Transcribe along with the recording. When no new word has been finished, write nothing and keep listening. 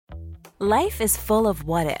Life is full of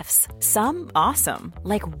what-ifs. Some awesome,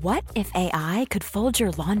 like what if AI could fold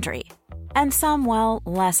your laundry? And some, well,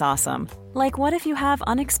 less awesome, like what if you have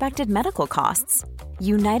unexpected medical costs?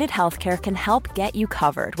 United Healthcare can help get you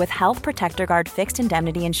covered with Health Protector Guard fixed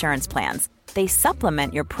indemnity insurance plans. They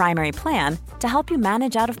supplement your primary plan to help you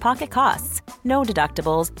manage out-of-pocket costs. No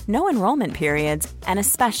deductibles, no enrollment periods, and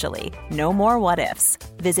especially no more what-ifs.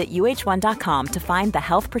 Visit uh1.com to find the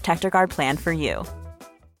Health Protector Guard plan for you.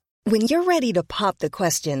 When you're ready to pop the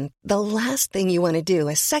question, the last thing you want to do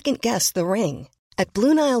is second-guess the ring. At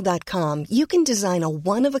BlueNile.com, you can design a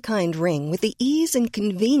one-of-a-kind ring with the ease and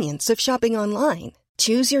convenience of shopping online.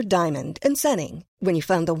 Choose your diamond and setting. When you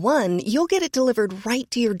find the one, you'll get it delivered right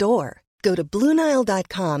to your door. Go to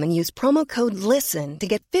BlueNile.com and use promo code LISTEN to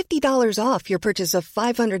get $50 off your purchase of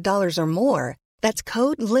 $500 or more. That's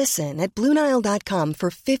code LISTEN at BlueNile.com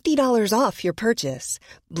for $50 off your purchase.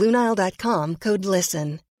 BlueNile.com, code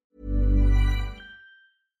LISTEN.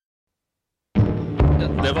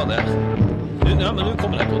 Det var det. Ja, men nu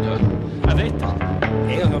kommer det på død. Jeg vet det.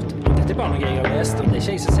 Jeg har hørt, dette bare noe jeg har lest, og det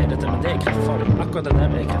ikke jeg som sier dette, men det kreftfarlig. Akkurat det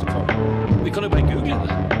der kreftfarlig. Vi kan jo bare google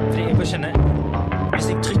det. Fordi jeg bare kjenner, hvis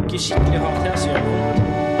jeg trykker skikkelig hardt her, så gjør det vondt.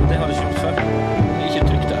 Det har det ikke gjort før. Ikke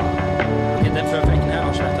trykk der. Ok, den føflekken her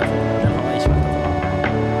har ikke vært der før. Den har jeg ikke vært der før.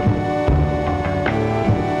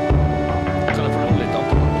 Kan jeg få noe litt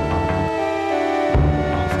annet?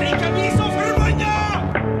 Skal vi så forbanna!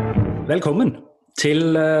 Velkommen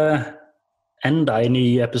til enda en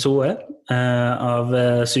ny episode av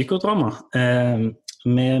Psykodrama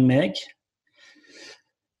med meg.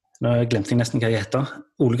 Nå glemte jeg nesten hva jeg heter.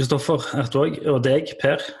 Ole Kristoffer Ertvåg, og deg,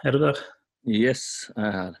 Per, er du der? Yes, jeg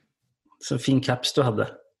er her. Så fin caps du hadde.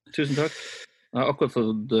 Tusen takk. Jeg har akkurat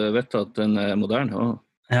fått vite at den er moderne. Og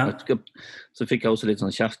Ja. så fikk jeg også litt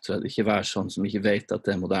sånn kjeft for at ikke være sånn som ikke vet at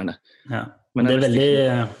det er moderne. Ja. Men det, jeg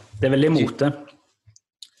er veldig mote.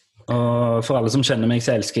 Og for alle som kjenner meg,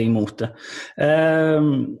 så elsker jeg mote.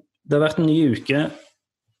 Det har vært en ny uke.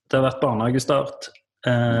 Det har vært barnehagestart.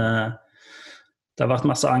 Det har vært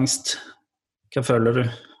masse angst. Hva føler du?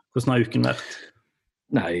 Hvordan har uken vært?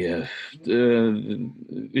 Nei,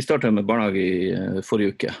 vi startet med barnehage i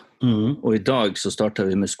forrige uke. Og i dag så startet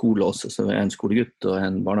vi med skole også. Så vi er en skolegutt og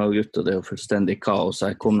en barnehagegutt, og det er jo fullstendig kaos.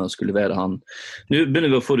 Jeg kom og skulle levere han. Nå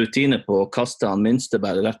begynner vi å få rutine på å kaste han minste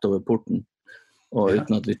bare rett over porten. Og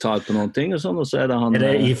uten at vi tar på noen ting og sånn, og så er det han... Er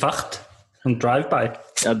det i fart? En drive-by?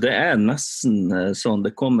 Ja, det er nesten sånn.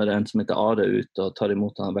 Det kommer en som heter Are ut og tar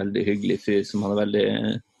imot han, veldig hyggelig fyr som han er veldig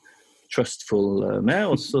trustful med,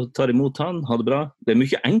 og så tar imot han, ha det bra. Det er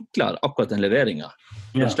mye enklere akkurat den leveringen.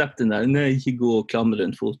 Han slipper den der, nei, ikke gå og klamre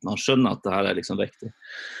rundt foten. Han skjønner at det her er liksom viktig.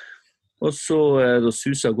 Og så da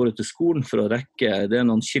suser jeg og går ut til skolen for å rekke, det er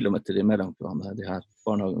noen kilometer imellom de her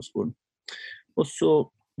barnehagen og skolen. Og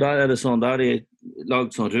så der er det sånn, der er de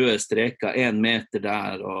laget sånn røde streker, 1 meter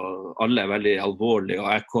der, og alle er veldig alvorlige, og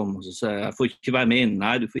jeg kom og så sier jeg får ikke være med inn.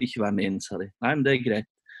 Nei, du får ikke være med inn, sa de. Nei, men det er greit.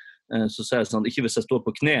 Så sier jeg sånn, ikke hvis jeg står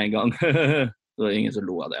på kne en gang. Så er det ingen som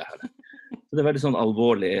lo av det her. Så det er veldig sånn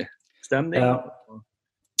alvorlig stemning. Ja.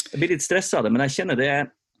 Jeg blir litt stresset av det, men jeg kjenner det,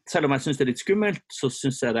 selv om jeg synes det er litt skummelt, så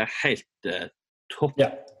synes jeg det er helt topp. Ja.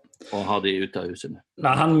 Å ha de ute av huset.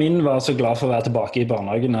 Nei, han min var så glad for å være tilbake i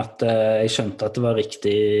barnehagen at jeg skjønte at det var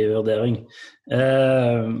riktig vurdering.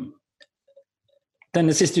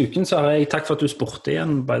 Denne siste uken så har jeg, takk for at du spurte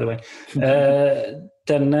igjen, by the way.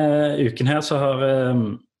 Denne uken her så har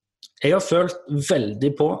jeg har følt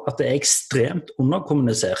veldig på at det er ekstremt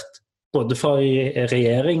underkommunisert, både fra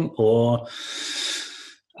regjering og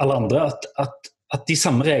alle andre, at de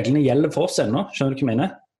samme reglene gjelder for oss ennå, skjønner du hva jeg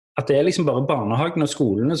mener? At det er liksom bare barnehagen og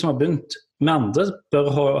skolene som har begynt. Med andre bør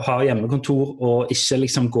ha hjemmekontor og ikke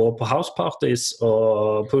liksom gå på houseparties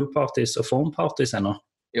og poolparties og formparties ennå.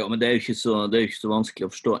 Ja, men det er jo ikke så vanskelig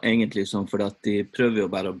å forstå egentlig, for at de prøver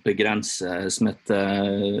jo bare å begrense smitte.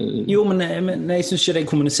 Jo, men jeg synes ikke det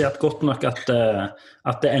er kommunisert godt nok at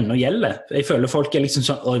det ennå gjelder. Jeg føler folk er liksom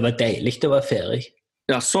sånn, det var deilig å være ferie.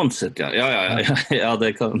 Ja, sånn sett, ja. Ja,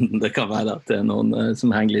 det kan være at det er noen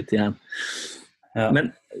som henger litt igjen. Ja.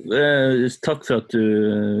 Men takk for at du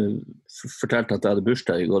fortalte at jeg hadde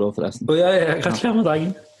bursdag i går også forresten. Ja, gratulerer med dagen.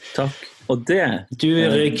 Takk. Og det... Du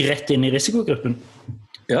røk rett inn i risikogruppen.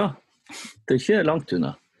 Ja, det er ikke langt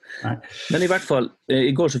unna. Nei. Men i hvert fall,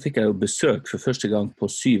 i går så fikk jeg jo besøk for første gang på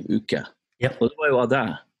 7 uker. Ja. Og det var jo av deg,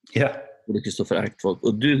 Ole Kristoffer Ertvåg.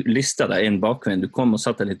 Og du listet deg inn bakveien. Du kom og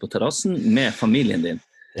satt deg litt på terrassen med familien din.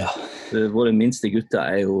 Ja. Våre minste gutter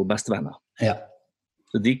er jo bestevenner. Ja.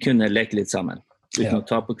 Så de kunne leke litt sammen. Uten å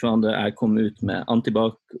ta på hverandre. Jeg kom ut med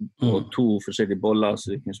antibac og 2 forskjellige boller,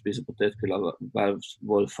 så vi kunne spise potetgull av hver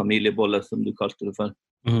vår familiebolle, som du kalte det for.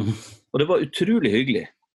 Og det var utrolig hyggelig,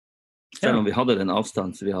 selv om vi hadde den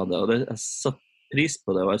avstanden som vi hadde. Og jeg satt pris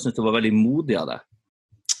på det, og jeg synes det var veldig modig av deg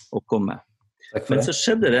å komme. Men så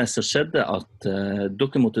skjedde at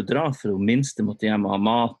dere måtte dra, for hun minste måtte hjem og ha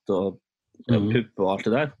mat og pupp og alt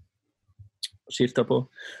det der. Skifta på.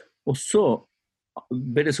 Og så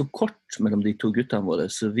ble det så kort mellom de to guttene våre,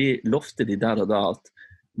 så vi lovte de der og da at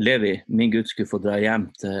Levi, min gutt, skulle få dra hjem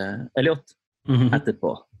til Elliot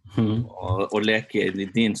etterpå og leke i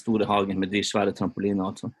din store hagen med de svære trampoliner og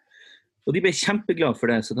alt sånt. Og de ble kjempeglade for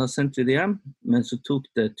det, så da sendte vi det hjem, men så tok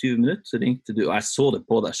det 20 minutter, så ringte du, og jeg så det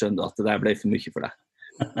på deg, skjønner du, at det der ble for mye for deg.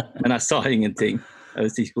 Men jeg sa ingenting. Jeg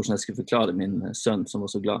visste ikke hvordan jeg skulle forklare min sønn, som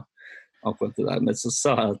var så glad akkurat det der. Men så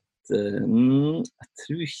sa jeg at jeg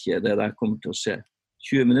tror ikke det der kommer til å skje.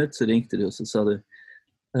 20 minutter, så ringte du, og så sa du,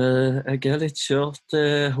 jeg litt kjørt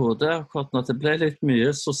hodet akkurat når det ble litt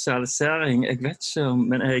mye sosialisering. Jeg vet ikke om,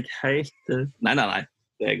 men jeg helt... Nei,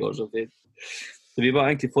 det går så fint. Så vi var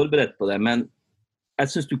egentlig forberedt på det, men jeg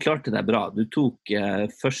synes du klarte det bra. Du tok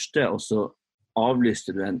første, og så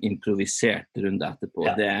avlyste du en improvisert runde etterpå.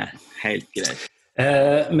 Ja. Det helt greit.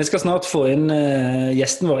 Vi skal snart få inn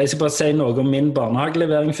gjesten vår. Jeg skal bare si noe om min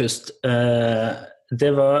barnehagelevering først.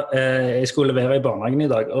 Det var, jeg skulle levere i barnehagen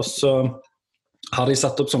i dag, og så har de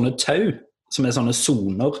satt opp sånne tau, som sånne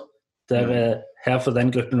zoner, der her for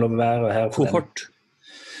den gruppen lov å være, og her for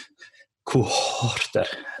kohorter.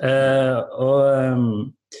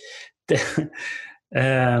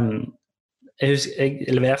 Jeg husker,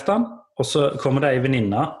 jeg leverte han, og så kommer det en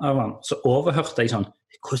venninne av han, så overhørte jeg sånn,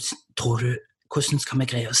 hvordan skal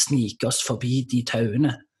vi greie å snike oss forbi de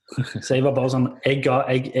tauene? Så jeg var bare sånn,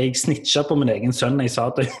 jeg snitchet på min egen sønn. Jeg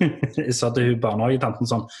sa til hun barnehagetanten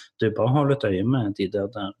sånn, du bare hold et øye med de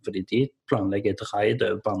der, fordi de planlegger et raid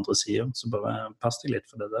over på andre siden, så bare pass deg litt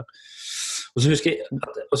for det der. Og så husker jeg,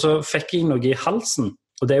 og så fikk jeg noe i halsen,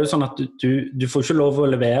 og det er jo sånn at du får ikke lov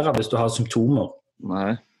å levere hvis du har symptomer.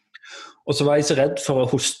 Nei. Og så var jeg så redd for å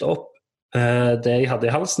hoste opp det jeg hadde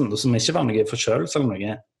i halsen, som ikke var noe forkjølelse eller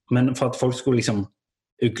noe, men for at folk skulle liksom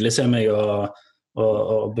ugle seg meg og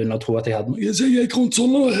begynne å tro at jeg hadde noe. Jeg gikk rundt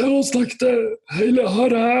sånn og her og snakket hele, ha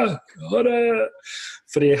det.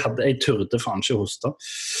 Fordi jeg turde faen ikke hoste.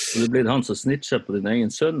 Så det blir han som snitcher på din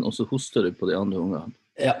egen sønn, og så hoster du på de andre ungene.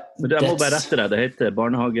 Ja. Men jeg må bare rette deg, det heter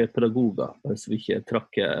barnehagepedagoger, så vi ikke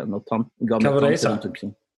trakker noe gamle tante rundt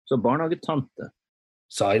omkring. Så barnehagetante.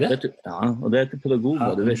 Sa jeg det? Ja, og det heter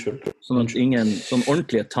pedagoger, du vet. Sånn at ingen sånn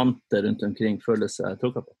ordentlige tante rundt omkring føler seg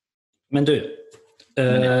tråkket på. Men du,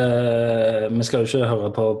 vi skal jo ikke høre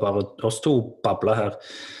på bare oss to babler her.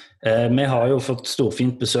 Vi har jo fått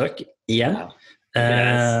storfint besøk igjen.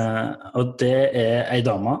 Og det en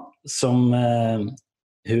dame som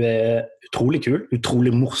hun utrolig kul,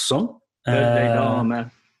 utrolig morsom. For en dame.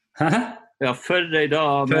 Ja, for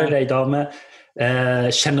en dame.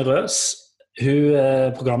 Generøs. Hun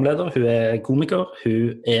programleder, hun komiker,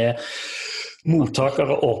 hun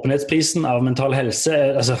mottaker av åpenhetsprisen av mental helse.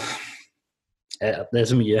 Altså, det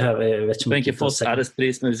så mye her, jeg vet ikke om vi ikke fått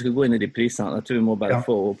ærespris, men vi skal gå inn i de prisene. Jeg tror vi må bare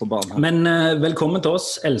få på banen her. Men velkommen til oss,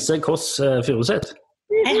 Else Kåss Furuseth.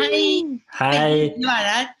 Hei. Hei.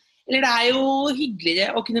 Eller det jo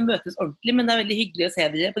hyggeligere å kunne møtes ordentlig, men det veldig hyggelig å se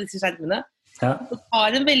dere på disse skjermene. Ja. Du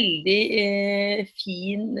har en veldig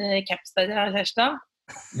fin caps der, Kjerstad.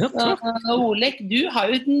 Ja, Olek, du har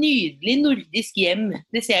jo et nydelig nordisk hjem.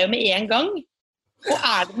 Det ser jeg jo med en gang. Og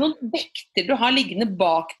det noen vekter du har liggende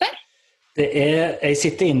bak der? Jeg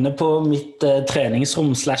sitter inne på mitt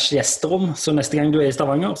treningsrom/gjesterom, så neste gang du i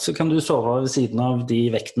Stavanger, så kan du sove ved siden av de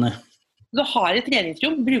vektene. Du har et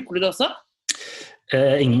treningsrom, bruker du det også?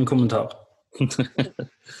 Ingen kommentar.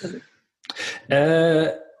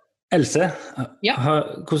 Else,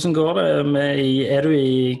 hvordan går det du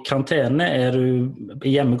i karantene? Du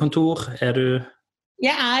i hjemmekontor?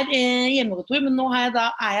 Jeg hjemmekontor, men nå er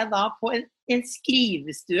jeg da på en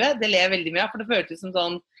skrivestue. Det ler jeg veldig mye av, for det føltes som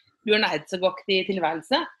sånn Bjørn Eidsvåg-aktig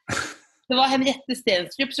tilværelse. Det var Henriette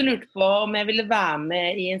Stenstrup som lurte på om jeg ville være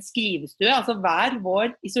med i en skrivestue, altså hver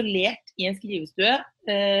vår isolert i en skrivestue,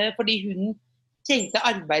 fordi hun trengte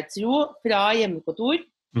arbeidsro fra hjemmekontor.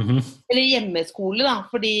 Eller hjemmeskole da,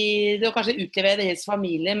 fordi det var kanskje utlevere deres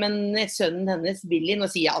familie, men sønnen hennes, Billy, nå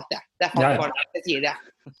sier jeg alt det. Det faktisk bare at jeg sier det.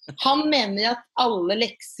 Han mener at alle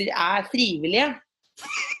lekser frivillige.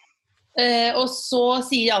 Og så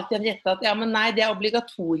sier alltid Henriette at ja, men nei, det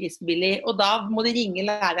obligatorisk, Billy, og da må de ringe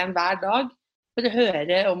læreren hver dag for å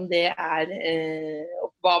høre om det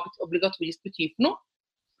hva obligatorisk betyr for noe,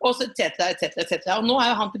 og så et cetera. Og nå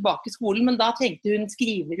jo han tilbake i skolen, men da trengte hun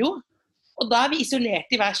skrivero. Og da vi isolert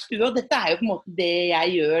i hver stue, og dette jo på en måte det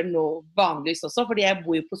jeg gjør nå vanligvis også, fordi jeg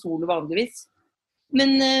bor jo på Solo vanligvis. Men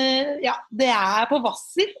ja, det på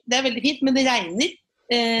Hvasser, det veldig fint, men det regner.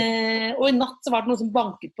 Og i natt så var det noen som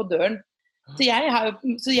banket på døren. Så jeg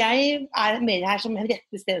mer her som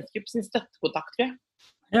Henriette Stenstrup sin støttekontakt, tror jeg.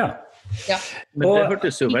 Ja. Men det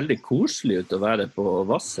hørtes jo veldig koselig ut å være på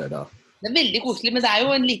Hvasser da. Det veldig koselig, men det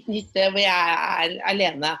jo en liten hytte hvor jeg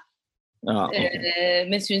alene. Ja, okay.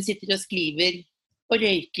 Mens hun sitter og skriver og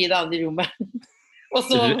røyker i det andre rommet. Og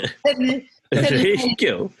så... Røyker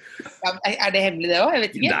jo? Ja, det hemmelig det også? Jeg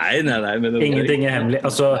vet ikke. Nei. Men ingenting hemmelig.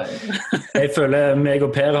 Altså, jeg føler meg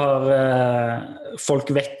og Per har...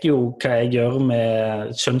 folk vet jo hva jeg gjør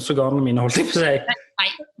med kjønnsorganene mine, holdt jeg på å si. Nei,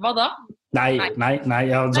 hva da? Nei.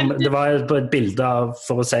 Ja, det var et bilde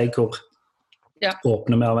for å si hvor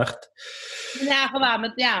åpne vi har vært. Men jeg får være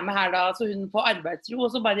med her da, så hun på arbeidsro, og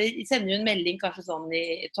så bare sender hun melding kanskje sånn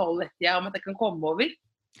i 12-1 om at jeg kan komme over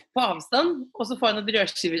på avstand, og så får jeg noen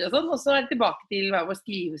brødskiver og sånn, og så det tilbake til vår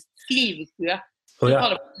skrivestue. På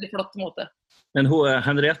en flott måte. Men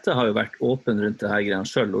Henriette har jo vært åpen rundt det her greien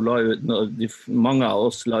selv. Mange av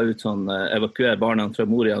oss la ut sånn evakuer barna fra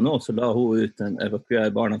Moria nå, så la hun ut en evakuer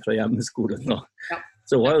barna fra hjemmeskolen nå. Ja.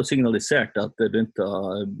 Så hun har jo signalisert at det begynte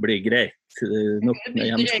å bli greit nok med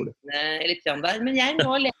hjemmeskole. Men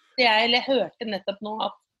jeg hørte nettopp nå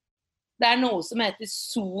at det noe som heter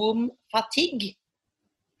Zoom-fatigue.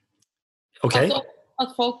 Okay. Altså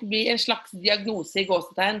at folk blir en slags diagnose i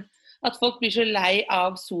gåsetegn. At folk blir så lei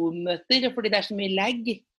av Zoom-møter, fordi det så mye lag,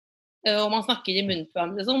 og man snakker i munnen på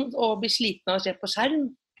hverandre sånn, og blir sliten av å se på skjerm.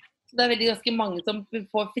 Så det veldig ganske mange som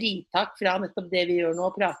får fritak fra nettopp det vi gjør nå,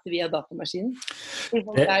 og prater via datamaskinen.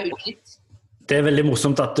 Det utgitt. Det veldig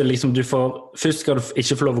morsomt at liksom, først skal du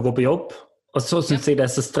ikke få lov å gå på jobb, og så synes jeg det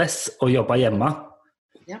så stress å jobbe hjemme.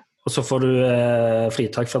 Og så får du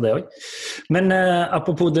fritak fra det også. Men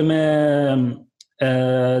apropos det med,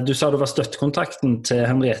 du sa du var støttekontakten til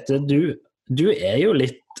Henriette. Du jo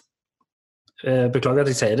litt, beklager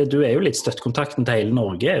at jeg sier det, du jo litt støttekontakten til hele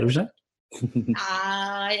Norge, du ikke?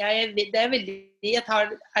 Nei, det veldig, jeg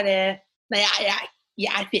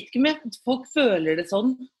vet ikke om folk føler det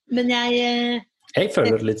sånn, men jeg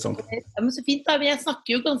føler det litt sånn. Ja, men så fint da, jeg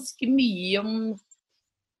snakker jo ganske mye om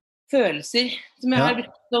følelser som jeg har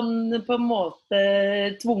blitt sånn på en måte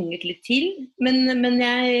tvunget litt til, men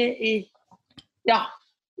jeg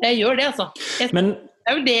gjør det altså. Det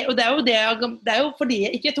jo fordi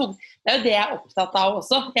jeg ikke tok, det jo det jeg opptatt av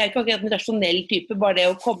også. Jeg ikke akkurat en rasjonell type, bare det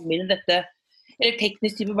å komme inn i dette, eller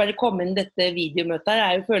teknisk type, bare komme inn i dette videomøtet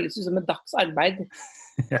her, jo føles som et dags arbeid.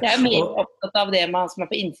 Jeg mer opptatt av det som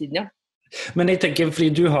på innsiden, ja. Men jeg tenker,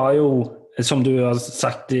 fordi du har jo, som du har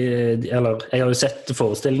sagt, eller jeg har jo sett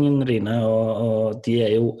forestillingene dine, og de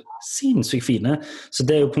jo sinnssykt fine, så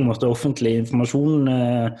det jo på en måte offentlig informasjon.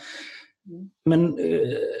 Men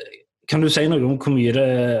kan du si noe om hvor mye det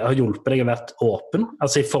har hjulpet deg å være åpen?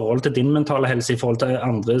 Altså i forhold til din mentale helse, i forhold til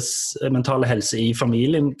andres mentale helse i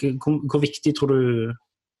familien, hvor viktig tror du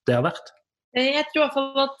det har vært? Jeg tror i hvert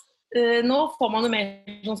fall at nå får man jo mer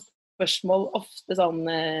sånn spørsmål ofte sånn...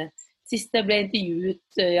 Sist jeg ble intervjuet,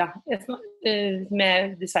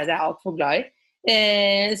 med dessverre alt for glad i,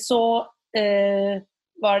 så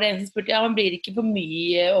var det en som spurte, men blir det ikke for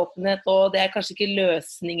mye åpenhet, og det kanskje ikke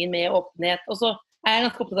løsningen med åpenhet. Og så jeg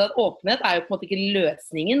ganske opptatt av at åpenhet jo på en måte ikke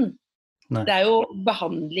løsningen. Nei. Det jo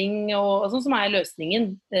behandling og sånn som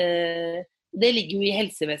løsningen. Det ligger jo i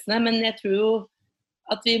helsevesenet, men jeg tror jo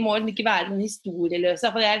at vi må ikke være noen historieløse,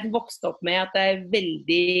 for jeg vokst opp med at det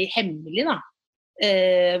veldig hemmelig da.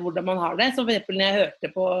 Hvordan man har det, som for eksempel når jeg hørte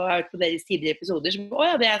på deres tidligere episoder så,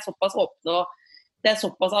 det såpass åpne og det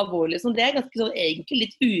såpass alvorlig, så det ganske sånn, egentlig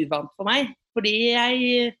litt uvant for meg, fordi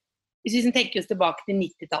hvis vi tenker oss tilbake til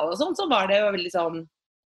 90-tallet og sånn, så var det jo veldig sånn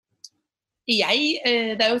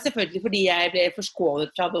det jo selvfølgelig fordi jeg ble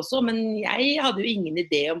forskålet fra det også, men jeg hadde jo ingen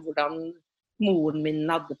idé om hvordan moren min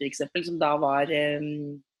hadde for eksempel, som da var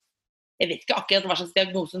jeg vet ikke akkurat hva slags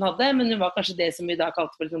diagnose hun hadde, men hun var kanskje det som vi da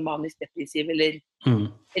kalte for liksom manisk depressiv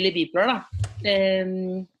eller bipolar da.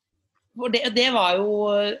 Det var jo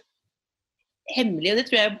hemmelig, og det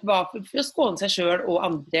tror jeg var for å skåne seg selv og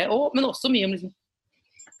andre, men også mye om liksom,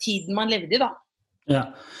 tiden man levde i da. Ja,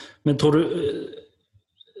 men tror du,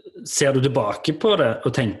 ser du tilbake på det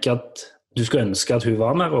og tenker at du skulle ønske at hun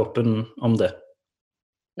var mer åpen om det?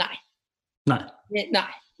 Nei. Nei.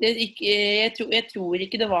 Jeg tror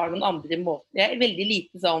ikke det var noen andre måter. Jeg veldig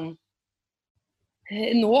lite sånn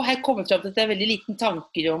nå har jeg kommet frem til at det veldig liten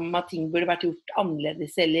tanker om at ting burde vært gjort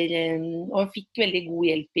annerledes og jeg fikk veldig god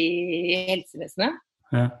hjelp i helsevesenet.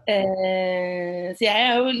 Ja. Så jeg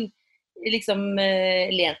har jo liksom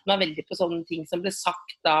lent meg veldig på sånne ting som ble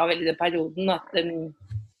sagt da veldig i den perioden at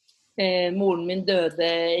moren min døde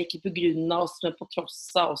ikke på grunn av oss, men på tross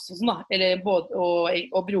av oss og sånn da. Eller både,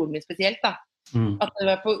 og broren min spesielt da. At det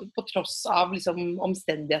var på tross av liksom,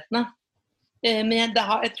 omstendighetene. Men jeg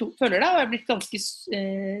føler det har blitt ganske,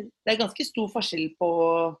 det ganske stor forskjell på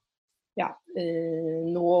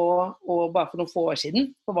nå og bare for noen få år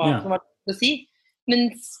siden, på hva som var å si. Men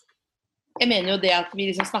jeg mener jo det at vi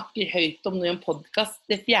liksom snakker høyt om noe i en podcast,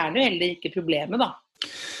 det fjerner jo heller ikke problemet da.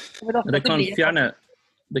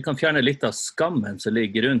 Det kan fjerne litt av skammen som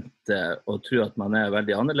ligger rundt det, og tro at man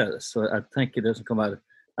veldig annerledes. Så jeg tenker det som kan være,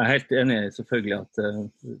 jeg helt enig selvfølgelig at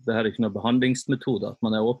det her ikke noe behandlingsmetode, at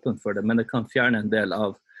man åpen for det, men det kan fjerne en del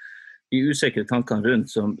av de usikre tankene rundt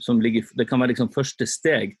som ligger, det kan være liksom første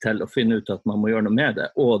steg til å finne ut at man må gjøre noe med det,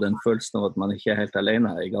 og den følelsen av at man ikke helt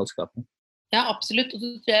alene i galskapen. Ja, absolutt. Og så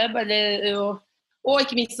tror jeg bare, og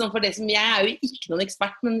ikke minst sånn for det som, jeg jo ikke noen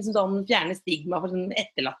ekspert, men liksom sånn fjerne stigma for sånn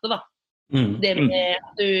etterlatte da. Det med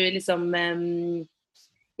at du liksom,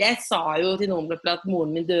 jeg sa jo til noen at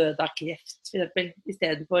moren min døde av kreft, for eksempel, i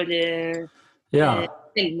stedet for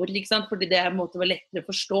selvmord, ikke sant? Fordi det måte var lettere å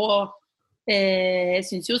forstå. Jeg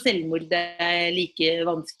synes jo selvmord like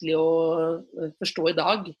vanskelig å forstå i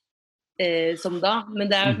dag som da, men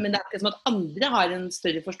det ikke som at andre har en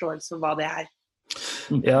større forståelse for hva det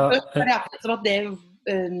det akkurat som at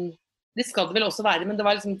det skal det vel også være, men det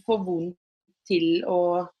var liksom for vondt til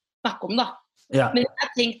å snakke om da. Men jeg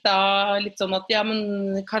tenkte da litt sånn at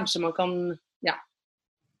men kanskje man kan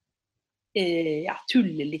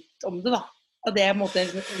tulle litt om det da, at det en måte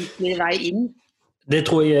en enklere vei inn. Det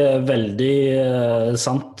tror jeg veldig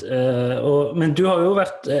sant. Men du har jo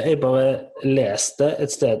vært, jeg bare leste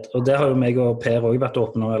et sted, og det har jo meg og Per også vært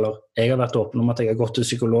åpne om, eller jeg har vært åpen om at jeg har gått til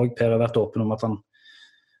psykolog, Per har vært åpen om at han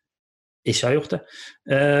ikke har gjort det.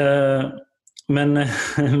 Men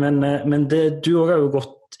du også har jo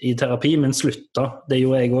gått i terapi, men slutta, det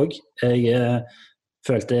gjorde jeg også. Jeg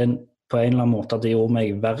følte på en eller annen måte at det gjorde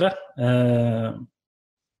meg verre.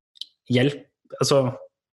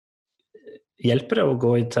 Hjelper det å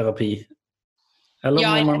gå i terapi? Eller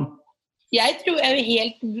jeg tror jeg er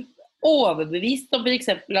helt overbevist om for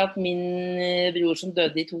eksempel at min bror som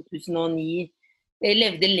døde i 2009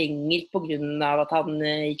 levde lenger på grunn av at han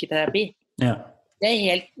gikk i terapi. Det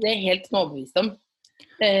er helt overbevist om.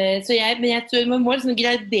 Men jeg tror man må liksom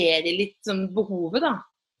gradere litt sånn behovet da.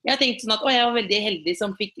 Jeg har tenkt sånn at jeg var veldig heldig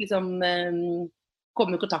som fikk liksom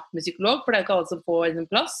komme i kontakt med psykolog, for det ikke alle som får en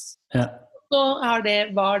plass. Så var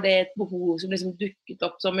det et behov som liksom dukket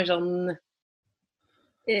opp som en sånn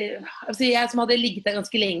jeg som hadde ligget der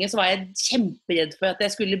ganske lenge, så var jeg kjemperedd for at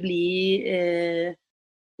jeg skulle bli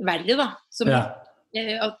verre da,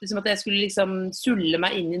 at jeg skulle liksom sulle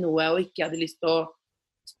meg inn i noe og ikke hadde lyst til å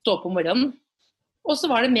stå på morgenen. Og så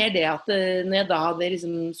var det mer det at når jeg da hadde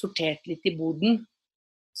liksom sortert litt i boden,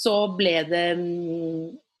 så ble det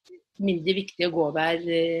mindre viktig å gå der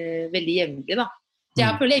veldig jevnlig da. Så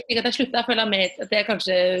jeg føler ikke at jeg slutter, jeg føler mer at jeg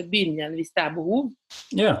kanskje begynner igjen hvis det behov.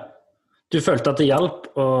 Du følte at det hjalp,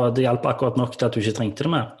 og det hjalp akkurat nok til at du ikke trengte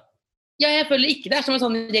det mer? Jeg føler ikke det som en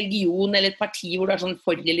sånn religion eller et parti hvor du sånn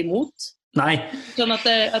for eller imot. Nei. Sånn at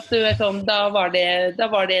du sånn, da var det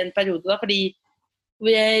en periode da, fordi hvor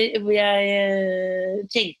jeg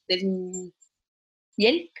trengte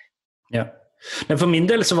hjelp. Men for min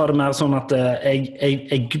del så var det mer sånn at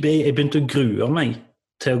jeg begynte å grue meg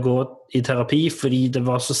til å gå i terapi, fordi det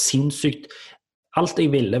var så sinnssykt. Alt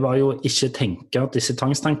jeg ville var jo ikke tenke disse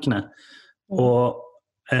tvangstankene. Og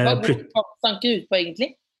hva går tvangstanker ut på egentlig?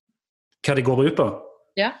 Hva det går ut på?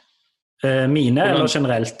 Mine eller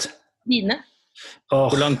generelt? Mine.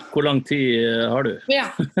 Hvor lang tid har du? Det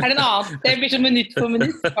en annen? Det blir som minutt for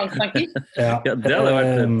minutt, tvangstanker. Det hadde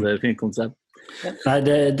vært et fint konsept. Nei,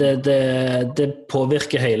 det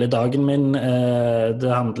påvirker hele dagen min. Det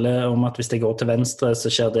handler om at hvis jeg går til venstre, så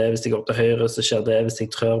skjer det. Hvis jeg går til høyre, så skjer det. Hvis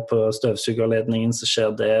jeg trør på støvsugerledningen, så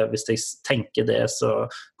skjer det. Hvis jeg tenker det, så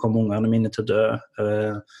kommer ungene mine til å dø.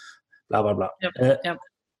 Bla, bla, bla.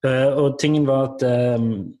 Og tingen var at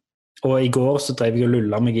og i går så drev jeg og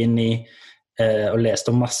lullet meg inn i og leste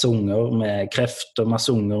om masse unger med kreft og masse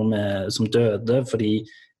unger som døde, fordi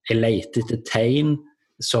jeg lette etter tegn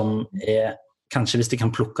som kanskje hvis de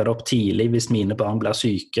kan plukke det opp tidlig, hvis mine barn blir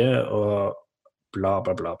syke, og bla,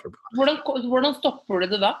 bla, bla, bla. Hvordan stopper du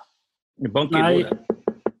det da? Bank i bordet.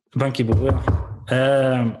 Bank i bordet,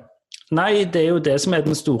 Nei, det jo det som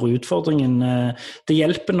den store utfordringen. Det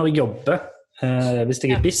hjelper når jeg jobber, hvis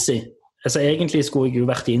jeg busy. Altså, egentlig skulle jeg jo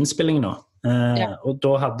vært i innspilling nå, og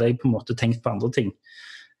da hadde jeg på en måte tenkt på andre ting.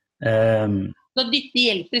 Så det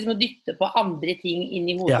hjelper liksom å dytte på andre ting inn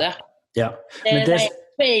i hodet? Men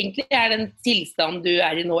For egentlig den tilstanden du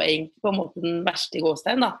I nå egentlig på en måte den verste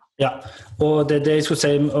gåstein da. Ja, og det jeg skulle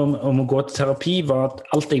si om å gå til terapi var at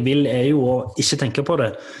alt jeg vil jo å ikke tenke på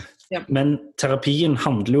det. Ja. Men terapien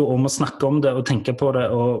handler jo om å snakke om det og tenke på det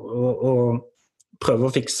og prøve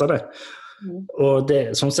å fikse det. Og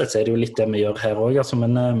sånn sett så det jo litt det vi gjør her også, altså,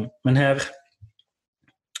 men her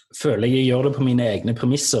føler jeg gjør det på mine egne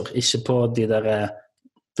premisser, ikke på de der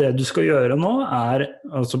det du skal gjøre nå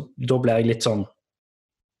altså, da blir jeg litt sånn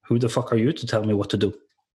who the fuck are you to tell me what to do?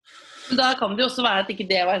 Men da kan det jo også være at ikke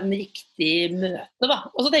det var en riktig møte da.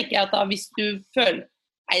 Og så tenker jeg at da hvis du føler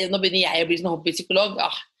nei, nå begynner jeg å bli sånn hobbypsykolog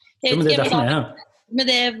men det derfor jeg her. Men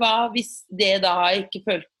det var, hvis det da ikke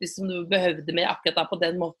føltes som du behøvde med akkurat da på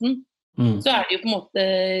den måten, så det jo på en måte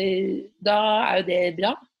da jo det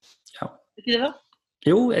bra. Ja. Ikke det da?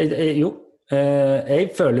 Jo,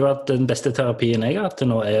 jeg føler jo at den beste terapien jeg har hatt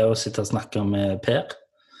til nå å sitte og snakke med Per.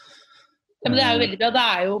 Ja, men det jo veldig bra. Da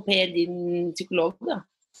jo Per din psykolog da.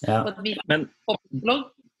 Ja. Men,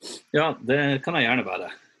 ja, det kan jeg gjerne være.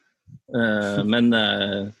 Men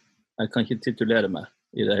jeg kan ikke titulere meg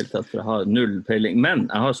I det hele tatt, for jeg har null peiling. Men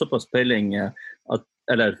jeg har såpass peiling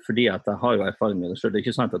eller fordi at jeg har jo erfaring med det selv. Det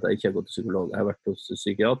ikke sant at jeg ikke har gått til psykolog. Jeg har vært hos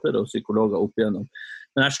psykiater og psykologer opp igjennom.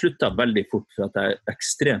 Men jeg sluttet veldig fort for at jeg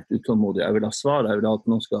ekstremt utålmodig. Jeg vil ha svar, jeg vil ha at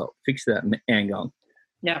noen skal fikse det med en gang.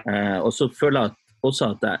 Ja. Og så føler jeg også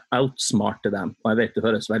at jeg outsmarter dem. Og jeg vet det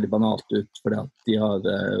høres veldig banalt ut, fordi at de har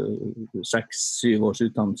 6-7 års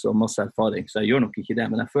utdannelse og masse erfaring, så jeg gjør nok ikke det.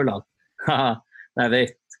 Men jeg føler at jeg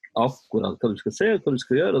vet akkurat hva du skal se og hva du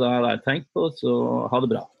skal gjøre, og da har jeg tenkt på, så ha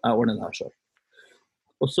det bra. Jeg ordner det her selv.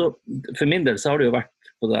 Og så, for min del, så har det jo vært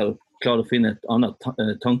på det å klare å finne et annet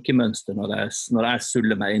tankemønster når jeg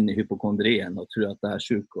suller meg inn I hypokondrien og tror at jeg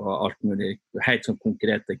syk og alt mulig, helt sånn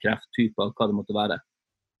konkrete krefttyper, hva det måtte være.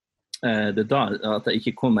 Det da at jeg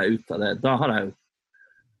ikke kommer meg ut av det. Da har jeg jo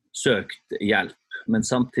søkt hjelp, men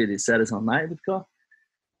samtidig så det sånn, nei, vet du hva?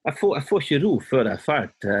 Jeg får ikke ro før jeg fer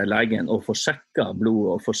til legen og får sjekket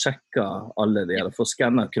blodet og får sjekket alle de, eller får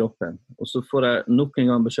skannet kroppen. Og så får jeg nok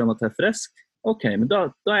en gang beskjed om at jeg frisk. Ok, men da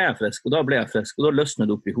jeg frisk, og da ble jeg frisk, og da løsner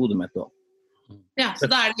det opp I hodet mitt også. Ja, så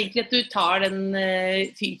da det egentlig at du tar den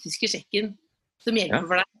fysiske sjekken som hjelper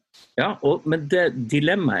for deg. Ja, men det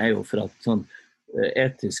dilemmaet jo for at sånn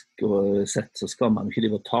etisk sett så skal man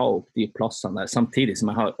ikke ta opp de plassene der, samtidig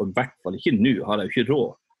som jeg har, og I hvert fall ikke nå, har jeg jo ikke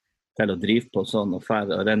råd til å drive på sånn og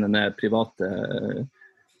renne ned private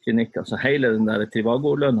klinikker. Så hele den der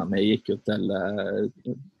Trivago-lønna mi gikk jo til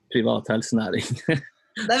privat helsenæring.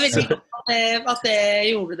 Det veldig godt at det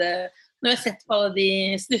gjorde det. Når jeg har sett på alle de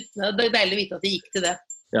snuttene, det deilig å vite at det gikk til det.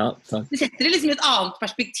 Ja, takk. Det setter det liksom I et annet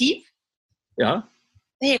perspektiv. Ja.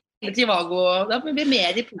 Hele Trivago, da blir det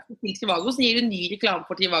mer I positivt til Trivago, så gir du ny reklame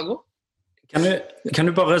for Trivago. Kan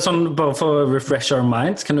du bare for refresh our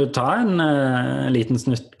minds, kan du ta en liten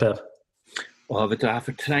snutt, Per? Vet du, jeg har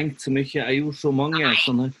fortrengt så mye. Jeg gjorde så mange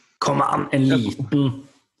sånne... Kom an, en liten...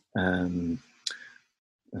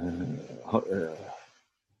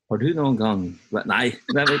 Har du noen gang... Nei,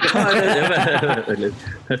 nei, jeg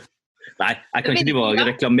kan ikke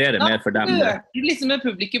reklamere mer for dem. Du liksom med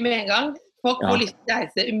publikum med en gang. Folk får lyst til å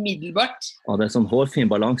reise umiddelbart. Ja, det sånn hårfin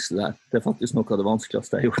balanse der. Det faktisk noe av det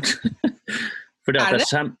vanskeligste jeg har gjort. fordi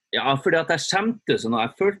at jeg skjemte sånn, og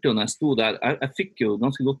jeg følte jo når jeg sto der, jeg fikk jo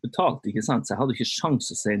ganske godt betalt, ikke sant? Så jeg hadde ikke sjans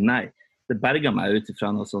å si nei. Det berget meg ut ifra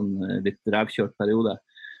en sånn litt revkjørt periode.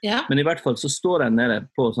 Ja. Men I hvert fall så står jeg nede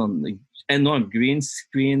på sånn enorm green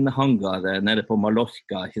screen hangar nede på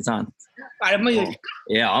Mallorca, ikke sant? Det Mallorca?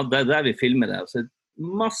 Ja, det der vi filmer det. Så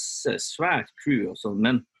masse svært crew og sånn,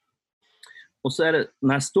 men og så det,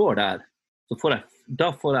 når jeg står der, så får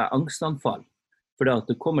jeg angstanfall, fordi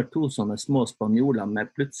at det kommer 2 sånne små spanjoler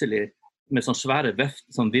med plutselig, med sånne svære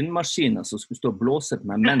sånn vindmaskiner som skulle stå og blåse på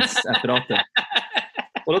meg mens jeg prater.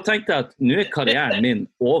 Og da tenkte jeg at nå karrieren min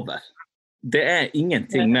over. Det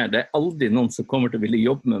ingenting mer, det aldri noen som kommer til å ville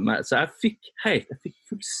jobbe med meg. Så jeg fikk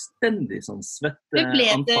fullstendig sånn svetteanfall.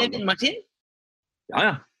 Ble det vindmaskin?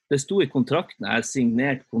 Ja, det sto I kontrakten. Jeg har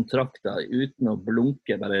signert kontrakter uten å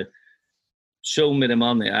blunke, bare show me the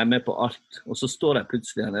money, jeg med på alt. Og så står jeg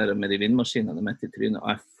plutselig her nede med de vindmaskinene midt I trynet, og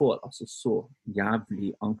jeg får altså så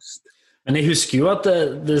jævlig angst. Men jeg husker jo at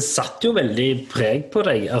det satt jo veldig preg på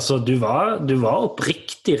deg. Altså, du var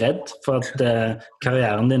oppriktig redd for at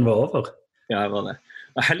karrieren din var over. Ja, jeg var det.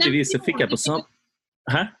 Og heldigvis så fikk jeg på samme...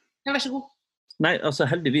 Hæ? Ja, vær så god. Nei, altså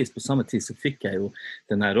heldigvis på samme tid så fikk jeg jo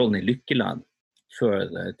denne rollen I Lykkeland før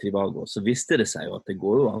Trivago. Så visste det seg jo at det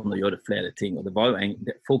går jo an å gjøre flere ting. Og det var jo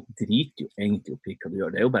folk driter jo egentlig opp I hva du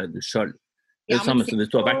gjør. Det jo bare du selv. Det jo samme som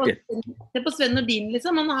hvis du har vært I... Det på Sven Nordin,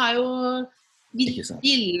 liksom. Han har jo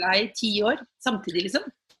gilla I 10 år samtidig, liksom.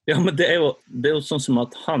 Ja, men det er jo sånn som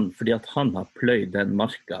at fordi at han har pløyd den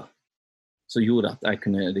marka, så gjorde at jeg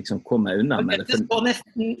kunne liksom komme unna med det. Det så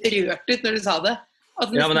nesten rørt ut når du sa det.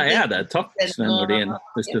 Ja, men jeg det. Takk, Sven Nordin,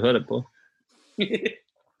 hvis du hører på.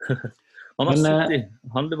 Han har sittet I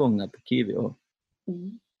handlevogna på Kiwi også.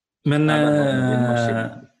 Men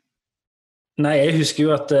nei, jeg husker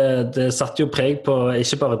jo at det satt jo preg på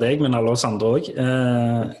ikke bare deg, men alle oss andre også.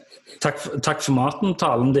 Takk for maten,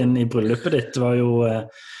 talen din I bryllupet ditt var jo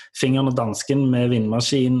fingeren og dansken med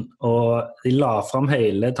vindmaskin, og de la frem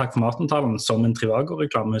hele takk for maten-talen som en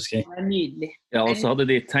Trivago-reklame, husker jeg. Det var nydelig. Ja, og så hadde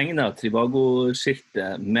de tegnet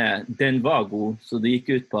Trivago-skiltet med «Den var god», så det gikk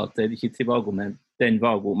ut på at det ikke Trivago, men «Den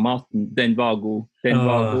var god», maten, «Den var god», «Den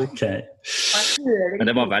var god». Okay.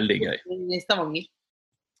 Men det var veldig gøy. I Stavanger.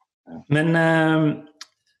 Men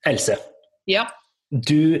Else, ja.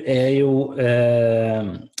 Du jo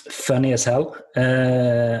funny as hell.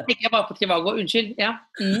 Ikke bare på Trivago, unnskyld. Ja.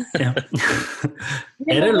 Ja.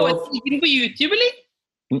 Det lov? Ligger den på YouTube, eller?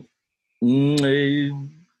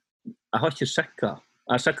 Jeg har ikke sjekket.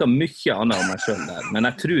 Jeg har sjekket mye annet om meg selv der, men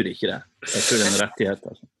jeg tror ikke det. Jeg tror det en rettighet.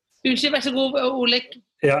 Altså. Unnskyld, vær så god, Olek.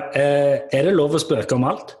 Ja, det lov å spøke om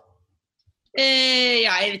alt?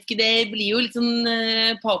 Ja, jeg vet ikke, det blir jo litt sånn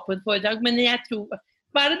PowerPoint-foredrag, men jeg tror...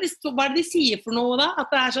 Hva det de sier for noe da?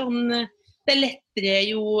 At det sånn, det lettere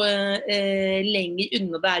jo lenger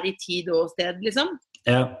unna det I tid og sted, liksom.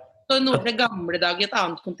 Ja. Så noe fra gamle dager, et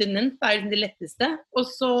annet kontinent, det liksom det letteste. Og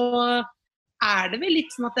så det vel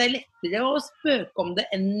litt sånn at det lettere å spøke om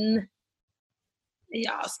det enn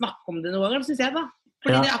ja, snakke om det noen ganger, synes jeg da.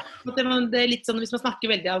 Fordi det litt sånn, hvis man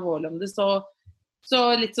snakker veldig alvorlig om det,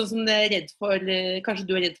 så litt sånn som det redd for, kanskje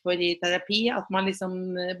du redd for I terapi, at man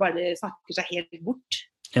liksom bare snakker seg helt bort.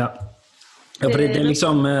 Ja, fordi det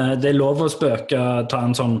liksom, det lov å spøke, ta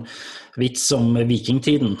en sånn vits om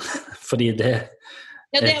vikingtiden, fordi det...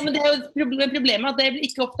 Ja, men det jo problemet at det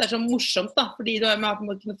ikke ofte så morsomt da, fordi du har ikke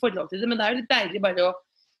noe forhold til det, men det jo litt deilig bare å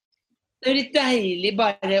det jo litt deilig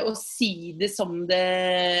bare å si det som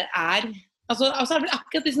det Altså det vel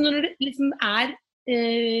akkurat liksom, når det liksom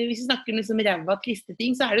hvis vi snakker liksom ræva triste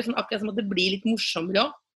ting, så det sånn akkurat som at det blir litt morsommere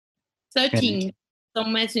også. Så det jo ting som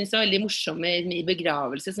jeg synes veldig morsomme I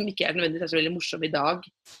begravelse, som ikke nødvendigvis så veldig morsomme I dag,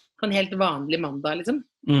 på en helt vanlig mandag, liksom.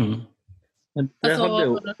 Men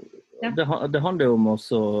det handler jo om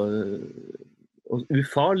også å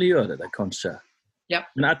ufarliggjøre det, kanskje. Ja.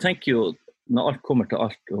 Men jeg tenker jo, når alt kommer til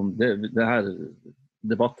alt, om det her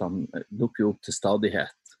debattene dukker jo opp til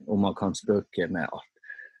stadighet, om man kan spøke med alt.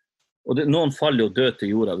 Og noen faller jo død til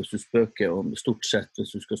jorda hvis du spøker om, stort sett,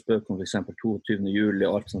 hvis du skal spøke om for eksempel 22. juli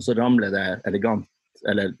og alt sånt, så ramler det elegant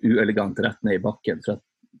eller uelegant rett ned I bakken, for at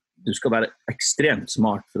du skal være ekstremt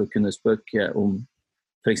smart for å kunne spøke om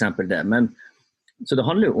for eksempel det. Men, så det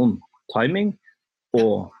handler jo om timing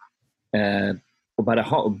og bare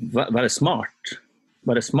være smart.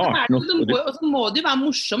 Være smart nok. Og så må det jo være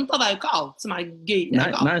morsomt, da. Det jo ikke alt som gøy.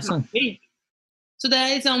 Nei, sånn. Så det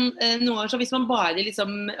liksom, noen ganger så hvis man bare liksom,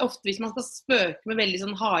 ofte hvis man skal spøke med veldig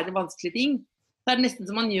sånn harde, vanskelige ting, så det nesten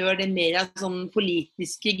som man gjør det mer av sånn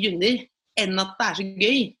politiske grunner, enn at det så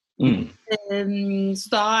gøy.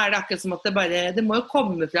 Så da det akkurat som at det må jo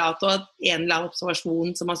komme fra at en eller annen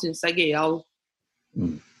observasjon som man synes gøyal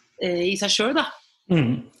I seg selv, da.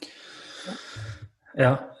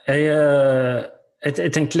 Ja,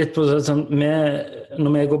 jeg tenkte litt på sånn,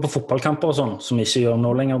 når vi går på fotballkamper og sånn, som vi ikke gjør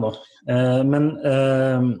nå lenger da, men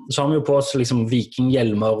så har vi jo på oss liksom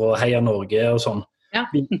vikinghjelmer og Heia Norge og sånn. Ja.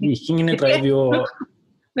 Vikingene drev jo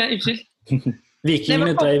Nei, unnskyld.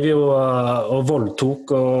 Vikingene drev jo og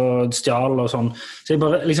voldtok og stjal og sånn. Så jeg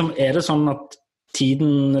bare, liksom, det sånn at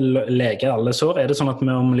tiden leger alle sår? Det sånn at vi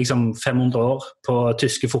om liksom 500 år på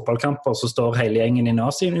tyske fotballkamper så står hele gjengen I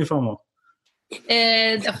nazi-uniformer?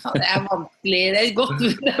 Det vanskelig, det godt,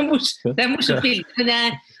 det morsomt bilde, men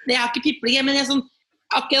jeg har ikke pipling, men jeg sånn,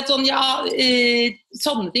 akkurat sånn, ja,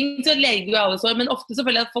 sånne ting, så leger jo alle sår, men ofte så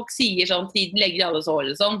føler jeg at folk sier sånn, tiden leger alle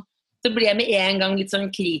sår, og sånn, så blir jeg med en gang litt sånn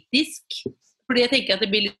kritisk, fordi jeg tenker at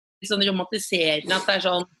det blir litt sånn romantiserende, at det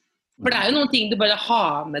sånn, for det jo noen ting du bare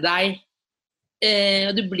har med deg,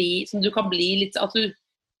 og som du kan bli litt, at du,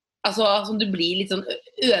 altså, som du blir litt sånn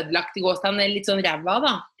ødelagt I gåstegn, eller litt sånn ræva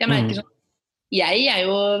da, jeg merker sånn, jeg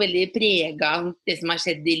jo veldig preget av det som har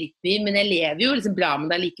skjedd I litt mye, men jeg lever jo liksom bra med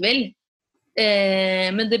deg likevel.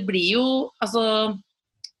 Men det blir jo, altså,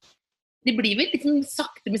 det blir vel liksom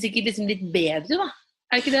sakte, men sikkert liksom litt bedre da,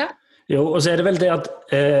 det ikke det? Jo, og så det vel det at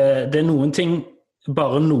det noen ting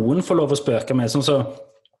bare noen får lov å spøke med, sånn så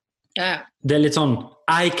det litt sånn,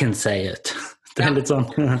 I can say it. Det litt sånn.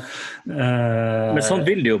 Men sånn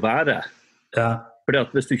vil det jo være. Ja. Fordi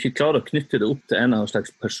at hvis du ikke klarer å knytte det opp til en eller annen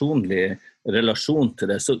slags personlig relasjon til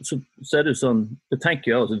det, så er det jo sånn, det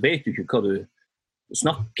tenker jeg, så vet du ikke hva du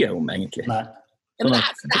snakker om egentlig. Nei. Ja, men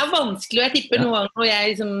det vanskelig, og jeg tipper noen ganger når jeg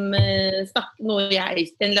liksom, snakker en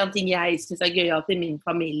eller annen ting jeg synes gøyalt i min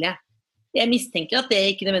familie. Jeg mistenker at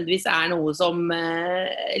det ikke nødvendigvis noe som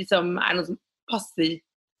liksom, noe som passer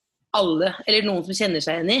alle, eller noen som kjenner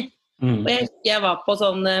seg igjen i. Og jeg var på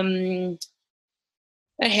sånn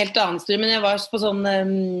helt annen historie, men jeg var på sånn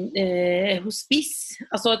hospice,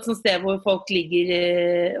 altså et sånt sted hvor folk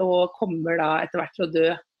ligger og kommer da etter hvert til å dø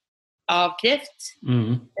av kreft,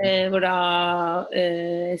 hvor da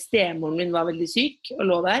stemoren min var veldig syk og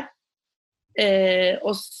lå der.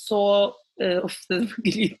 Og så ofte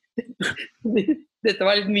dette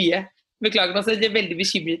var litt mye. Beklager meg, så det veldig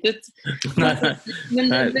bekymret ut.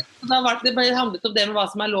 Men da var det bare handlet om det med hva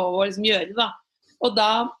som lov å liksom gjøre da. Og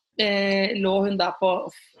da lå hun da på,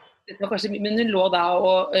 dette var kanskje, men hun lå da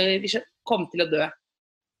og kom til å dø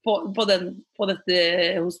på dette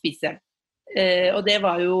hospicet. Og det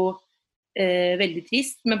var jo veldig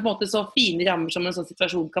trist, men på en måte så fine rammer som en sånn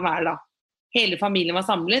situasjon kan være da. Hele familien var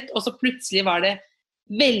samlet, og så plutselig var det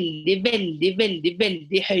veldig, veldig, veldig,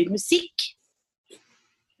 veldig høy musikk,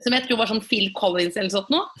 som jeg tror var sånn Phil Collins eller sånt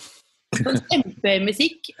nå. Sånn kjempehøy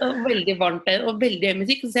musikk, og veldig varmt der, og veldig høy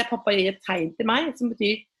musikk. Og så ser pappa gi et tegn til meg, som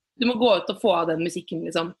betyr, du må gå ut og få av den musikken,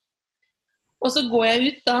 liksom. Og så går jeg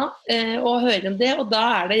ut da, og hører om det, og da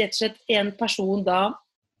det rett og slett en person da,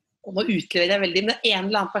 og nå utleverer jeg veldig, men det en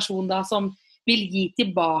eller annen person da, som vil gi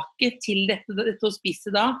tilbake til dette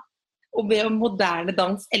hospicet da, og ved moderne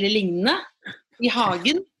dans eller lignende, i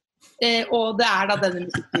hagen, og det da denne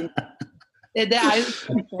musikken. Det jo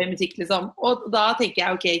kjempehøy musikk, liksom. Og da tenker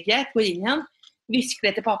jeg, ok, greit, går inn igjen, visker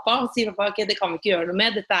det til pappa, og sier pappa, ok, det kan vi ikke gjøre noe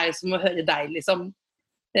med, dette jo som å høre deg, liksom.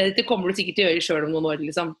 Det kommer du sikkert til å gjøre selv om noen år,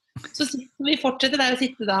 liksom. Så vi fortsetter der å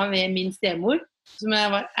sitte da med min stemor, som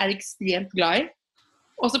jeg ekstremt glad i,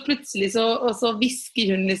 og så plutselig så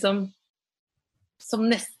visker hun liksom, som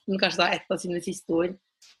nesten kanskje da et av sine siste ord,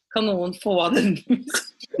 kan noen få av den musikken?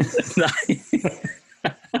 Nei.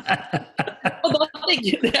 Og da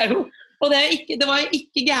tenker jeg jo, og det var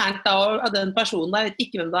ikke gærent da av den personen, jeg vet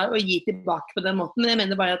ikke hvem det å gi tilbake på den måten, men jeg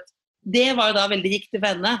mener bare at det var jo da veldig riktig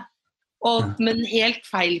for henne, men helt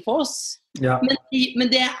feil for oss. Ja.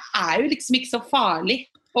 Men det jo liksom ikke så farlig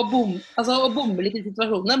å bomme litt i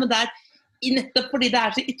situasjonene, men nettopp fordi det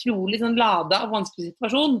så utrolig sånn lada og vanskelig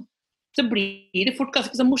situasjon, så blir det fort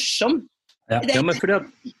ganske så morsomt. Ja. Det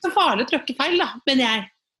ikke så farlig å trykke feil da, men jeg.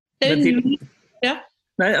 Ja.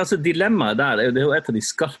 Nei, altså dilemmaet der det jo et av de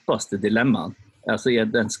skarpeste dilemmaene. Altså i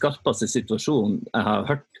den skarpeste situasjonen jeg har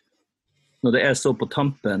hørt, når det så på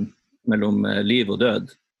tampen mellom liv og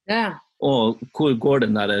død. Ja. Og hvor går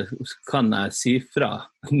den der, kan jeg si fra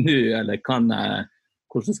nå, eller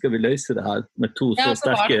hvordan skal vi løse det her med to så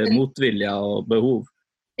sterke motviljer og behov?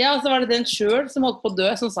 Ja, og så var det den selv som holdt på å dø,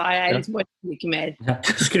 som sa jeg liksom orker ikke mer.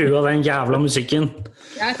 Skru av den jævla musikken.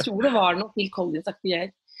 Jeg tror det var noe Phil Collins-aktig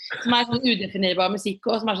greier. Som sånn udefinerbar musikk,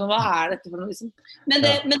 og som sånn, hva dette for noe, liksom? Men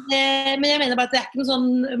jeg mener bare at det ikke noe sånn,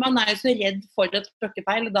 man jo så redd for å trykke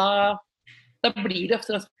feil, og da blir det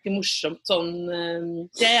ofte ganske morsomt sånn,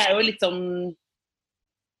 så jeg jo litt sånn,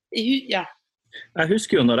 ja. Jeg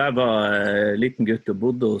husker jo når jeg var liten gutt og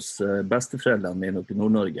bodde hos besteforeldrene mine oppe i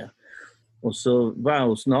Nord-Norge, og så var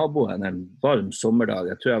jeg hos naboen en varm sommerdag,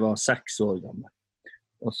 jeg tror jeg var 6 år gammel,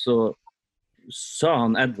 og så sa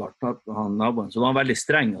han Edvard, han naboen, så var han veldig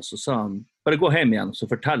streng, og så sa han, bare gå hjem igjen og så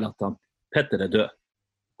fortell at Petter død.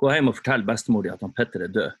 Gå hjem og fortell bestemor di at Petter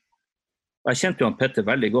død. Og jeg kjente jo han Petter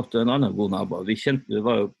veldig godt, og en annen god nabo. Vi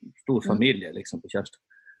var jo stor familie liksom på Kjærstad.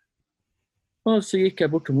 Og så gikk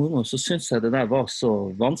jeg bort til mormor, og så syntes jeg det der var så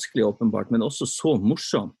vanskelig åpenbart, men også så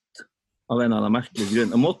morsomt av en eller annen merkelig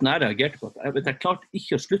grunn. Og måten jeg reagerte på, jeg klarte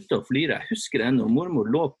ikke å slutte å flire. Jeg husker ennå, mormor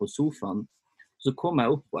lå på sofaen, så kom jeg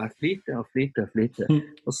opp, og jeg flirte.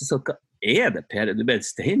 Og så sa jeg, hva det, Per? Du ble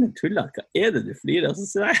steinen tullet. Hva det du flirer? Og så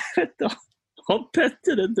sa jeg, vet du, han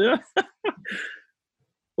Petter død.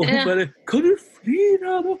 Og hun bare, hva du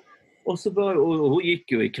flirer da? Og hun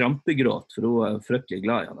gikk jo i krampegråt, for hun var fryktelig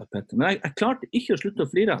glad i han Petter. Men jeg klarte ikke å slutte å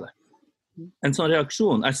flire av det. En sånn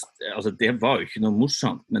reaksjon, altså det var jo ikke noe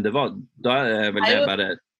morsomt, men da vel det bare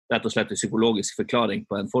rett og slett en psykologisk forklaring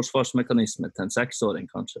på en forsvarsmekanisme til en 6-åring,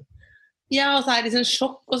 kanskje. Ja, og så det sånn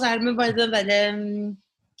sjokk, og så det bare den der,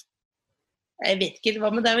 jeg vet ikke hva,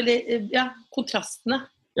 men det veldig, ja, kontrastene.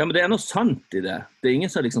 Ja, men det noe sant i det. Det ingen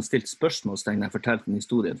som har liksom stilt spørsmålstegn når jeg fortalte en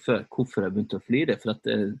historie før, hvorfor jeg begynte å flire, for at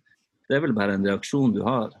det vel bare en reaksjon du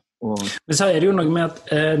har. Men så det jo noe med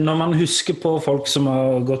at når man husker på folk som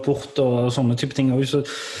har gått bort og sånne type ting, så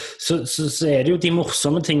det jo de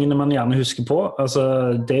morsomme tingene man gjerne husker på.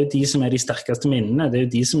 Altså, det jo de som de sterkeste minnene. Det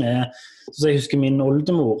jo de som så jeg husker min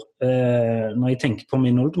oldemor. Når jeg tenker på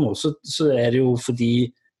min oldemor, så det jo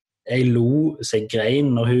fordi jeg lo seg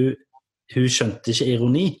grein når hun skjønte ikke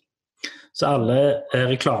ironi. Så alle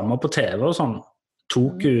reklamer på TV og sånn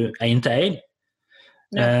tok hun 1 til 1.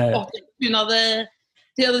 Ja, hun hadde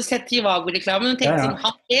sett Trivago-reklamen og tenkte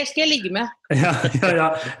sånn, det skal jeg ligge med. Ja,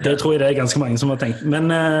 det tror jeg det ganske mange som har tenkt. Men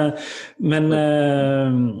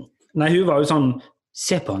nei, hun var jo sånn,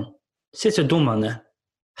 se på han, se så dum han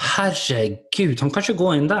herregud, han kan ikke gå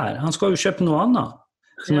inn der, han skal jo kjøpe noe annet.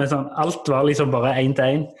 Som sånn, alt var liksom bare 1 til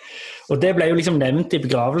 1. Og det ble jo liksom nevnt i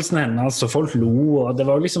begravelsen hennes, og folk lo, og det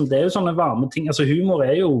var liksom, det jo sånne varme ting. Altså humor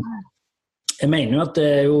jo, jeg mener jo at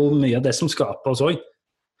det jo mye av det som skaper oss også.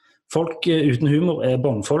 Folk uten humor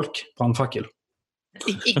båndfolk, brannfakkel.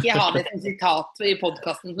 Ikke ha det som sitat i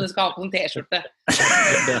podcasten som du skal ha på en t-skjorte.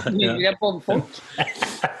 Humor båndfolk.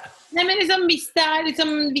 Nei, men liksom, hvis det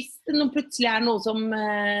nå plutselig noe som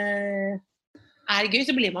gøy,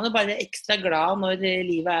 så blir man jo bare ekstra glad når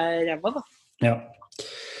livet ræva, da. Ja.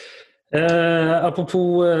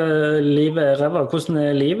 Apropos livet ræva,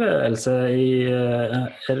 hvordan livet, Else?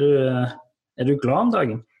 Er du glad om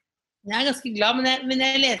dagen? Jeg ganske glad, men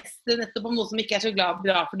jeg leste nettopp om noe som ikke så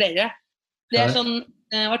bra for dere. Det sånn,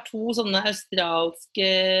 det var 2 sånne australske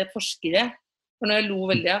forskere, for når jeg lo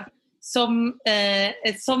veldig av, som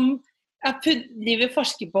driver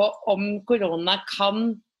forsker på om korona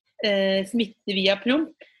kan smitte via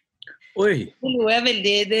promp. Oi! Det lo jeg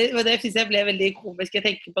veldig, det synes jeg ble veldig komisk jeg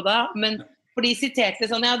tenker på da, men for de siterte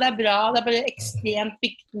sånn, ja det bra, det bare ekstremt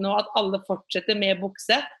viktig nå at alle fortsetter med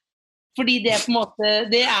bukse. Fordi det på en måte,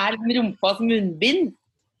 det rumpas munnbind.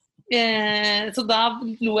 Så da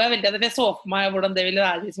lo jeg veldig av det, for jeg så for meg hvordan det ville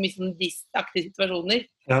være liksom, i sånne distaktige situasjoner.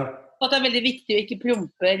 Ja. Så det veldig viktig å ikke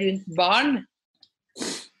prompe rundt barn.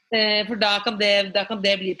 For da kan det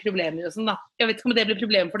bli problemer og sånn da. Jeg vet ikke om det blir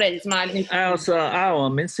problemer for dere som litt... Jeg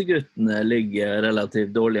og minstegutten ligger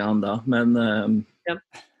relativt dårlig an da,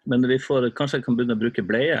 men vi får, kanskje jeg kan begynne å bruke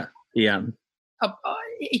bleie igjen.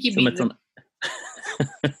 Ikke begynne.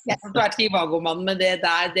 Jeg har vært Trivago-mann, men det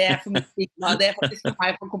for mye. Det faktisk for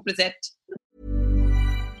meg for komplisert.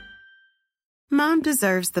 Mom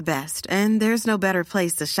deserves the best, and there's no better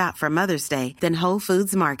place to shop for Mother's Day than Whole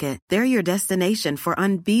Foods Market. They're your destination for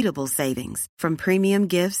unbeatable savings, from premium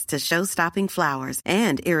gifts to show-stopping flowers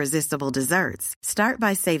and irresistible desserts. Start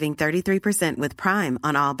by saving 33% with Prime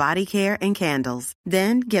on all body care and candles.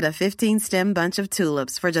 Then get a 15-stem bunch of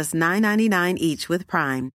tulips for just $9.99 each with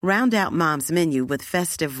Prime. Round out Mom's menu with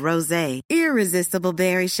festive rosé, irresistible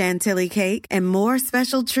berry chantilly cake, and more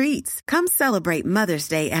special treats. Come celebrate Mother's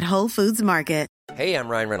Day at Whole Foods Market. Hey, I'm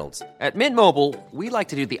Ryan Reynolds. At Mint Mobile, we like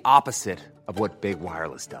to do the opposite of what Big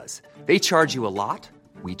Wireless does. They charge you a lot,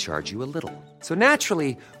 we charge you a little. So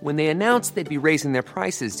naturally, when they announced they'd be raising their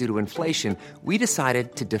prices due to inflation, we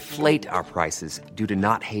decided to deflate our prices due to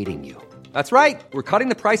not hating you. That's right. We're cutting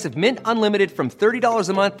the price of Mint Unlimited from $30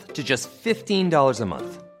 a month to just $15 a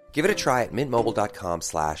month. Give it a try at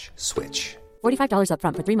mintmobile.com/switch. $45 up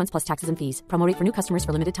front for 3 months plus taxes and fees. Promo rate for new customers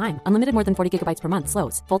for limited time. Unlimited more than 40 gigabytes per month.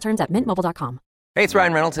 Slows full terms at mintmobile.com. Hey, it's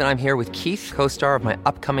Ryan Reynolds, and I'm here with Keith, co-star of my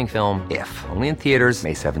upcoming film, If, only in theaters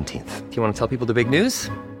May 17th. Do you want to tell people the big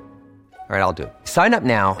news? All right, I'll do it. Sign up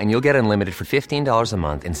now and you'll get unlimited for $15 a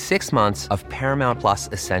month and 6 months of Paramount Plus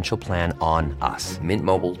Essential Plan on us.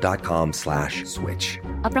 mintmobile.com/switch.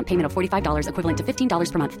 Upfront payment of $45 equivalent to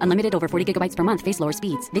 $15 per month. Unlimited over 40 gigabytes per month. Face lower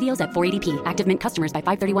speeds. Videos at 480p. Active Mint customers by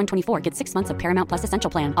 531.24 get 6 months of Paramount Plus Essential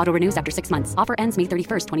Plan. Auto renews after 6 months. Offer ends May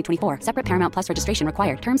 31st, 2024. Separate Paramount Plus registration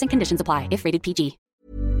required. Terms and conditions apply if rated PG.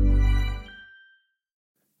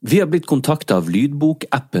 Vi har blitt kontaktet av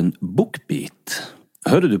lydbokappen BookBeat.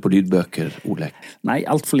 Hører du på lydbøker, Ole? Nei,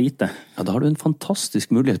 alt for lite. Ja, da har du en fantastisk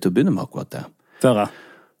mulighet til å begynne med akkurat det. Føre.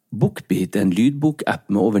 BookBeat en lydbokapp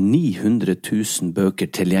med over 900 000 bøker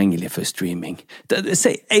tilgjengelig for streaming.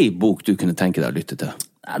 Si en bok du kunne tenke deg å lytte til.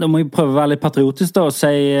 Ja, da må jeg prøve å være litt patriotisk da, og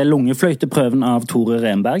si Lungefløyteprøven av Tore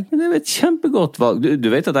Renberg. Det er et kjempegodt valg. Du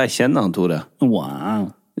vet at jeg kjenner han, Tore?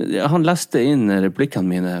 Wow. Han leste inn replikkene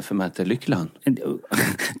mine for meg til Lykkeland.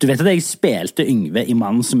 Du vet at jeg spilte Yngve i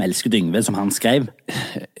Mannen som elsket Yngve, som han skrev?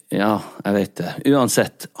 Ja, jeg vet det.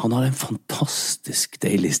 Uansett, han har en fantastisk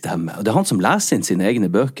deilig stemme. Og det er han som leser inn sine egne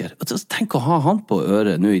bøker. Tenk å ha han på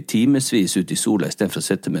øret nå i timesvis ute i sola, i stedet for å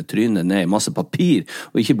sitte med trynet ned i masse papir,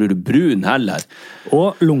 og ikke blir du brun heller.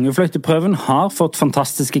 Og Lungefløyteprøven har fått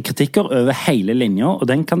fantastiske kritikker over hele linja, og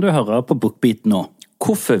den kan du høre på BookBeat nå.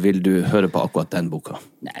 Hvorfor vil du høre på akkurat den boka?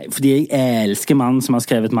 Nei, fordi jeg elsker mannen som har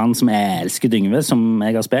skrevet Mannen som elsker Yngve, som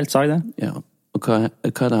jeg har spilt, sa jeg det? Ja, og hva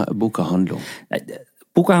er det boka handler om? Nei,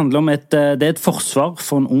 boka handler om det er et forsvar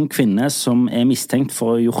for en ung kvinne som er mistenkt for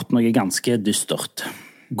å ha gjort noe ganske dystert.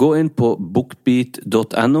 Gå inn på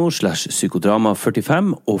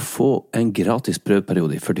bookbeat.no/psykodrama45 og få en gratis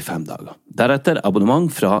prøveperiode i 45 dager. Deretter abonnement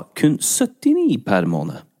fra kun 79 per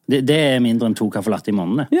måned. Det er mindre enn 2 kaffelatte i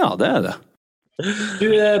måneden. Ja, det er det. Du,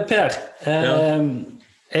 Per,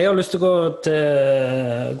 jeg har lyst til å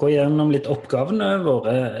gå gjennom litt oppgavene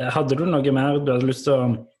våre. Hadde du noe mer du hadde lyst til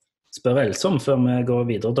å spørre Else om før vi går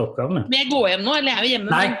videre til oppgavene? Men jeg går hjem nå, eller er vi hjemme?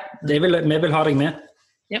 Nei, vi vil ha deg med.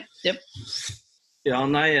 Ja. Ja,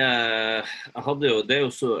 nei, jeg hadde jo, det er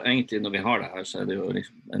jo så, egentlig når vi har det her, så er det jo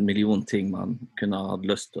liksom en million ting man kunne ha hatt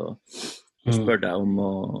lyst til å spørre deg om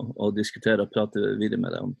og diskutere og prate videre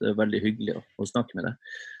med deg om. Det er veldig hyggelig å snakke med deg.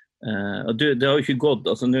 Og det har jo ikke gått,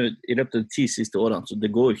 altså nå, i løpet av de 10 siste årene, så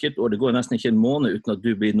det går jo ikke et år, det går nesten ikke en måned uten at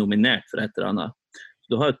du blir nominert for et eller annet. Så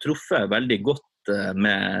du har jo truffet veldig godt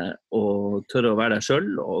med å tørre å være deg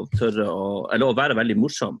selv, og eller å være veldig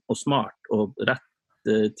morsom og smart, og rett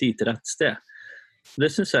tid til rett sted.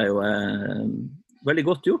 Det synes jeg jo er veldig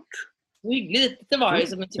godt gjort. Hyggelig, dette var jo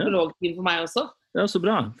som en psykologtime for meg også. Ja, så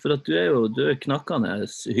bra, for at du er knakkende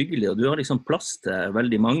hyggelig, og du har liksom plass til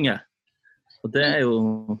veldig mange. Og det er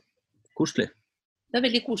jo koselig. Det er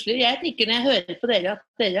veldig koselig. Jeg tenker når jeg hører på dere at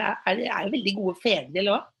dere er veldig gode fedre,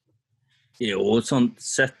 eller hva? Jo, sånn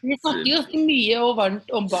sett. Dere snakker ganske mye og varmt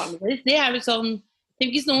om barnet deres. Det er vel sånn,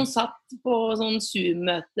 tenk hvis noen satt på sånn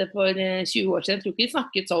Zoom-møte for 20 år siden, jeg tror ikke de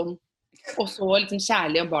snakket sånn, og så liksom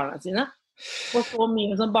kjærlig om barna sine. Og så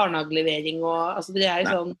mye sånn barnehagelevering og, altså det er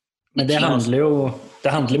jo sånn. Men det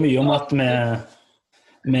handler mye om at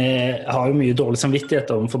vi har jo mye dårlig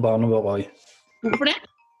samvittighet overfor barna våre også. Hvorfor det?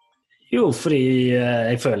 Jo, fordi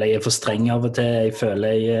jeg føler jeg er for streng av og til. Jeg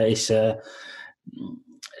føler jeg ikke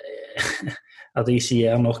at jeg ikke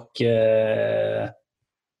gjør nok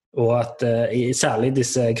og at særlig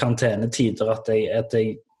disse karantenetider at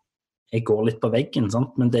jeg går litt på veggen,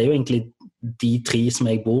 sant? Men det er jo egentlig de 3 som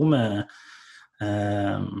jeg bor med,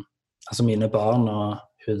 altså mine barn og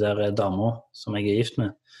hun der dama som jeg er gift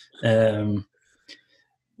med.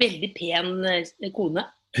 Veldig pen kone.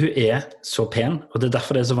 Hun er så pen, og det er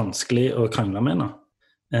derfor det er så vanskelig å krangle med henne.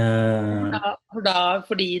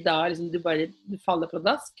 Fordi da liksom du faller på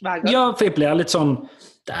dask hver gang? Ja, for jeg blir litt sånn,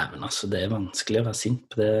 dæven altså, det er vanskelig å være sint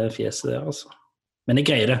på det fjeset der, altså. Men jeg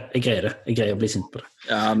greier å bli sint på det.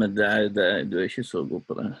 Ja, men du er ikke så god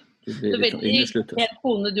på det. Du blir litt sånn innesluttet. Du er veldig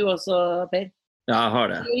kone du også, Per. Ja, jeg har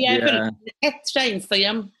det. Jeg følger tett fra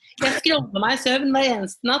Instagram. Jeg scroller meg i søvn hver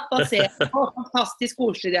eneste natt og ser hvor fantastisk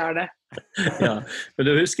koselig de har det. Ja, men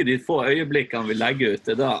du husker de få øyeblikkene vi legger ut,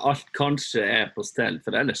 det da alt kanskje er på stell,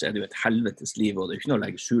 for ellers er det jo et helvetes liv, og det er ikke noe å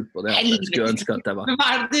legge skjul på det. Jeg skulle ønske at det var. Men hva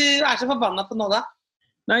er det du er så forbannet på nå da?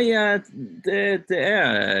 Nei, det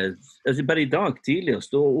er altså bare i dag tidlig å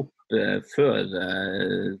stå opp før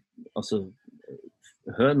altså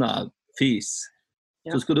høna fis.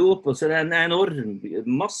 Så skal du opp, og så er det en enorm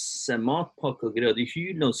masse matpakker og grød. De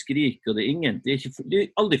hyler og skriker, og det er ingen. De er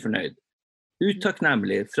aldri fornøyd.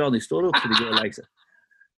 Utakknemlig fra de står opp til de går og legger seg.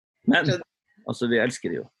 Men, altså, vi elsker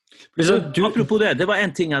det jo. Apropos det var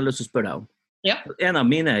en ting jeg hadde lyst til å spørre deg om. Ja. En av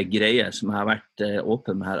mine greier som jeg har vært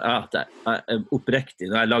åpen med her, er at jeg er oppriktig,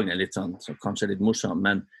 nå har jeg laget en litt sånn, så kanskje litt morsom,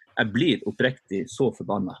 men jeg blir oppriktig så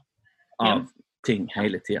forbannet av ting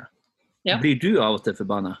hele tiden. Ja. Blir du av og til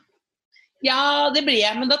forbannet? Ja, det blir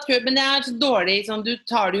jeg, men jeg er så dårlig, sånn, du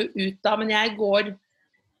tar det jo ut da, men jeg går,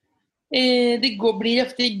 blir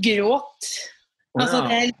ofte gråt. Altså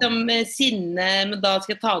det er liksom sinne, men da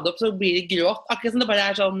skal jeg ta det opp, så blir det gråt. Akkurat som det bare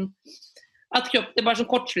er sånn, at kroppen det er bare sånn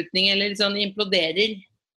kortslutning, eller sånn imploderer.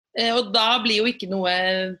 Og da blir jo ikke noe,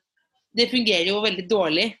 det fungerer jo veldig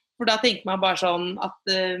dårlig, for da tenker man bare sånn at,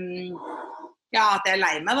 at jeg er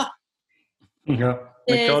lei meg da. Ja.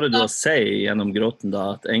 Men klarer du å si gjennom gråten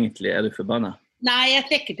da at egentlig er du forbannet? Nei, jeg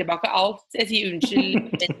trekker tilbake alt. Jeg sier unnskyld.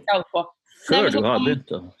 Før du har begynt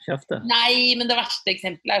å kjefte? Nei, men det verste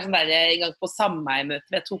eksempelet er sånn der en gang på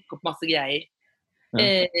Samei-møte, jeg tok opp masse greier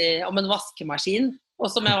om en vaskemaskin, og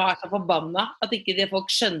som jeg var så forbannet at ikke de folk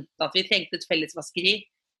skjønte at vi trengte et felles vaskeri.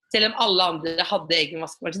 Selv om alle andre hadde egen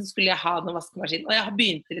vaskemaskin, så skulle jeg ha noen vaskemaskin. Og jeg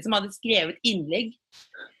begynte liksom, hadde skrevet innlegg.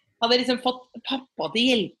 Hadde liksom fått pappa til å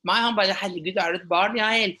hjelpe meg. Han bare, herregud, er du et barn?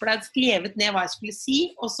 Ja, jeg hjelper deg. Jeg hadde skrevet ned hva jeg skulle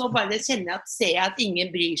si, og så bare ser jeg at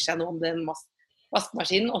ingen bryr seg noe om den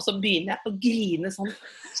vaskemaskinen, og så begynner jeg å grine sånn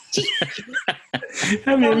skikkelig.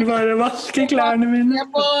 Jeg vil bare vaske klærne mine. Jeg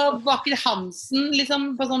på Baker Hansen, liksom,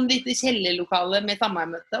 på sånn lite kjellerlokale med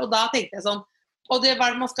Samei-møte, og da tenkte jeg sånn, Og det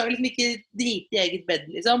var, man skal jo liksom ikke drite I eget bed,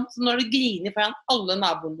 liksom. Så når du griner foran alle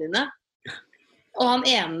naboene dine, og han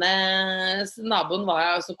ene naboen var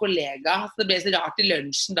jeg også kollega, så det ble så rart I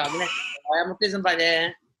lunsjen dagen etter. Og jeg måtte liksom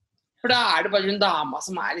bare, for da det bare en dama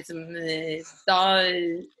som liksom, da,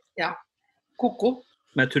 ja, koko.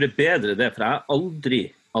 Men jeg tror det bedre det, for jeg har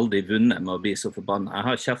aldri vunnet med å bli så forbannet. Jeg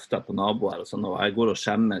har kjeftet på naboer og sånn, og jeg går og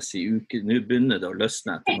skjemmes I uker. Nå begynner det å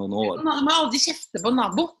løsne etter noen år. Du må aldri kjefte på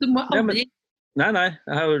nabo. Du må aldri... Ja, nei,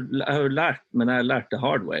 jeg har jo lært, men jeg har lært det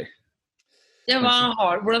hard way. Ja,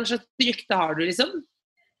 hvordan slags rykte har du, liksom?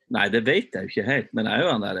 Nei, det vet jeg jo ikke helt, men jeg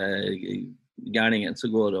jo han der gærningen som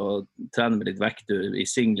går og trener med litt vekt I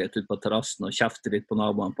singlet ut på terrassen og kjefter litt på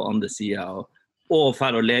naboene på andre siden, og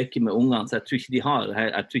for å leke med ungene, så jeg tror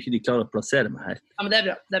ikke de klarer å plassere meg her. Ja, men det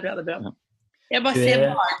bra. Ja. Jeg bare ser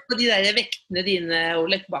bare på de der vektene dine,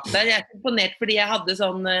 Olek, bak der. Jeg imponert fordi jeg hadde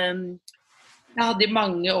sånn, jeg hadde I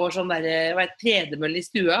mange år sånn der, tredemølle I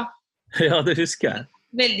stua. Ja, det husker jeg.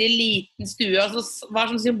 Veldig liten stue, og så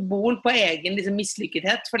var sånn symbol på egen liksom,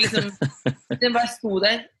 mislykkethet, for liksom, den bare sto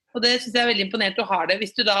der. Og det synes jeg veldig imponert å ha det.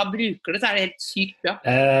 Hvis du da bruker det, så det helt sykt bra.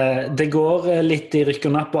 Det går litt I rykk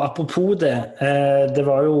og napp, og apropos det, det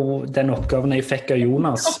var jo den oppgaven jeg fikk av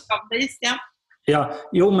Jonas. Oppgaven, ja. Ja,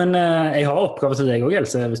 jo, men jeg har oppgave til deg også,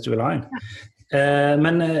 Else, hvis du vil ha en.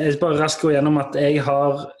 Men jeg skal bare raskt gå gjennom at jeg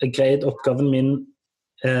har greid oppgaven min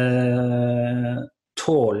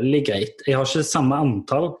tålelig greit. Jeg har ikke samme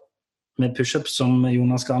antall med push-ups som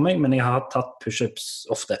Jonas ga meg, men jeg har tatt push-ups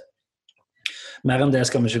ofte. Mer enn det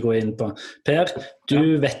skal vi ikke gå inn på. Per,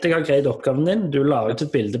 du vet jeg har greid oppgaven din. Du la ut et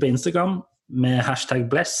bilde på Instagram med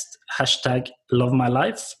 #blessed,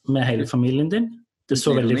 #lovemylife med hele familien din. Det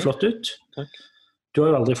så veldig flott ut. Takk. Du har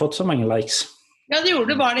jo aldri fått så mange likes. Ja, det gjorde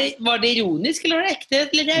du. Var det ironisk, eller var det ekte?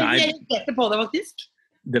 Eller jeg reagerte på det, faktisk.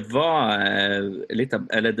 Det var litt av,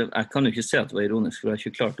 jeg kan jo ikke si at det var ironisk, for jeg har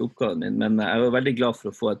ikke klart oppgaven min, men jeg var veldig glad for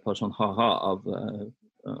å få et par sånn ha-ha av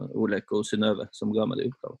Olek og Synnøve, som ga meg det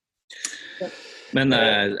oppgaven. Men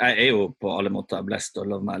jeg jo på alle måter blessed og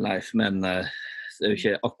love my life, men det jo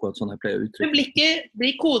ikke akkurat sånn jeg pleier å uttrykke. Men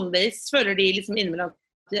blir konen deres, føler de liksom innimellom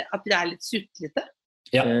at de litt sutrete?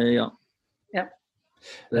 Ja. Ja.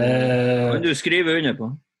 Kan du skrive under på?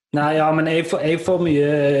 Nei, ja, men jeg får mye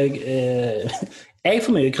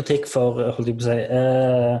kritikk for, holdt jeg på å si,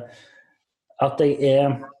 at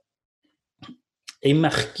jeg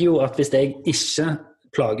merker jo at hvis jeg ikke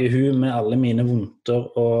plager hun med alle mine vondter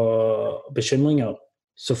og bekymringer,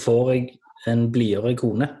 så får jeg en blidere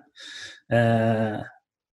kone.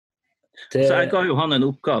 Så jeg ga jo han en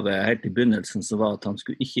oppgave helt I begynnelsen, som var at han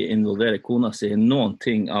skulle ikke involvere kona si I noen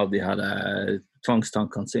ting av de her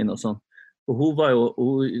tvangstankene sine og sånn. Og hun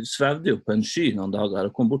svevde jo på en sky noen dager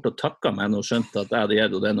og kom bort og takket meg når hun skjønte at jeg hadde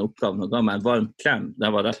gitt denne oppgaven og ga meg en varm klem. Det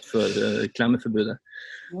var rett før klemmeforbudet.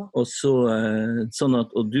 Og så, sånn at,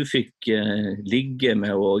 og du fikk ligge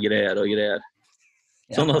med og greier.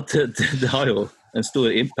 Sånn at det har jo en stor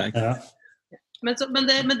impact. Ja. Men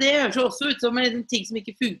det høres jo også ut som en ting som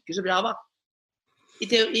ikke funker så bra, da.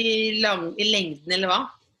 I lengden, eller hva?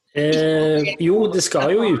 Jo, det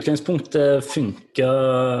skal jo I utgangspunktet funke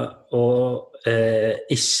og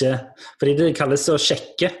ikke, fordi det kalles å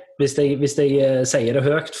sjekke. Hvis jeg sier det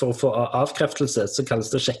høyt for å få avkreftelse, så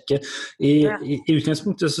kalles det å sjekke. I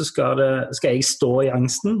utgangspunktet så skal jeg stå I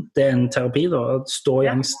angsten. Det en terapi da, å stå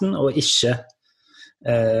I angsten og ikke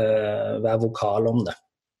være vokal om det.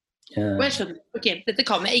 Jeg skjønner, ok, dette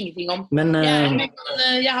kan jeg ingenting om. Men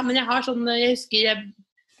jeg har sånn, jeg husker jeg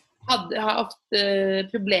har ofte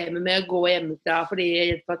problemer med å gå hjemmefra fordi jeg er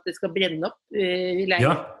redd for at det skal brenne opp I leiligheten.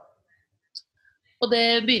 Ja. Og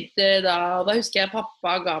det begynte da husker jeg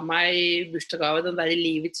pappa ga meg I bursdagsgave den der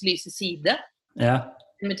livets lyse side. Ja.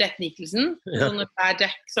 Med Jack Nicholson. Ja. Så når det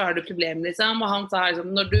Jack, så har du problemer liksom. Og han sa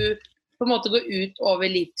liksom, når du på en måte går ut over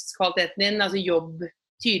livskvaliteten din, altså jobb,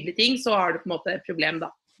 tydelige ting, så har du på en måte et problem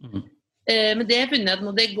da. Mm. Men det har jeg funnet at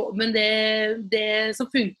det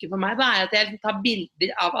som funker for meg da, at jeg tar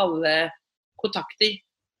bilder av alle kontakter.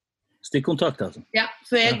 Stikkontakt, altså? Ja,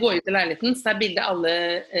 før jeg går ut I leiligheten, så bildet av alle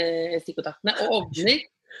stikkontaktene, og ovner,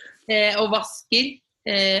 og vasker,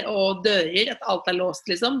 og dører, at alt låst,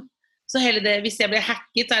 liksom. Så hele det, hvis jeg blir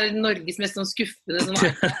hacket, så det Norges mest sånn skuffende, sånn,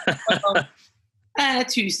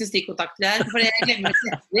 1000 stikkontakter her, for jeg glemmer å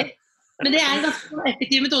slette dem. Men det en ganske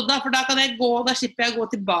effektiv metode, da, for da kan jeg gå, da slipper jeg å gå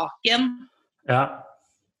tilbake igjen. Ja.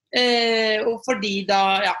 Og fordi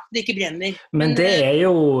da, ja, det ikke brenner. Men det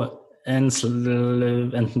jo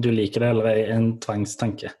enten du liker det eller en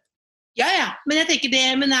tvangstanke. Ja, men jeg tenker det,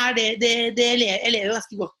 men jeg lever jo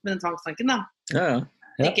ganske godt med den tvangstanken da. Ja.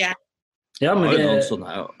 Tenker jeg. Ja, men jeg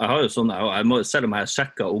har jo sånne, selv om jeg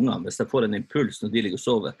sjekker ungene, hvis jeg får en impuls når de ligger og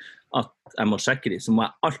sover, at jeg må sjekke dem, så må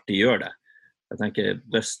jeg alltid gjøre det. Jeg tenker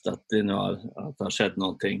best at det har skjedd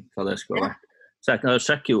noen ting, hva det skulle ha vært. Så jeg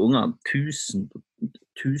sjekker jo ungene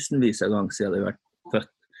tusenvis av ganger siden de har vært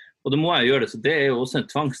født. Og da må jeg gjøre det, så det jo også en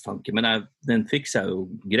tvangstanke, men den fikser jeg jo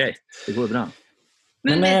greit. Det går bra.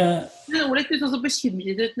 Men Ole, du så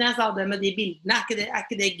bekymret ut når jeg sa det med de bildene. Er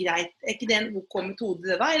ikke det greit? Er ikke det en OK metode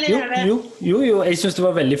det da? Eller jo, jeg synes det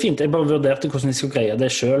var veldig fint. Jeg bare vurderte hvordan jeg skulle greie det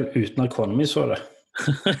selv uten at kona mi så det.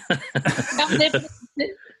 Ja,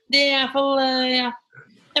 det I hvert fall, ja.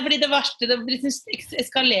 Fordi det verste, det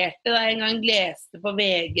eskalerte da jeg en gang leste på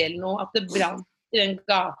VG eller noe, at det brant I den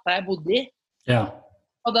gata jeg bodde I. Ja.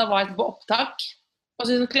 Og da var jeg på opptak. Og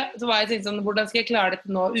så var jeg sånn, hvordan skal jeg klare dette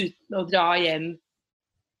nå uten å dra hjem?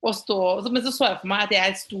 Og stå, men så jeg for meg at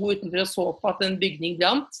jeg sto utenfor og så på at en bygning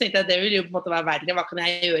brant, så tenkte jeg at det ville jo på en måte være verre, hva kan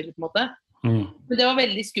jeg gjøre på en måte? Men det var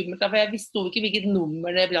veldig skummelt, for jeg visste ikke hvilket nummer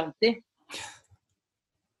det brant I.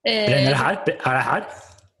 Er det her?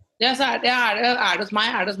 Ja, så er det hos meg,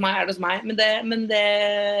 men det,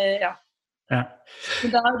 ja. Men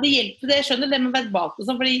da, det hjelper, jeg skjønner det med verbalt og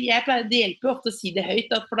sånn, fordi det hjelper jo ofte å si det høyt,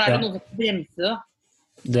 for da det noen som bremser da.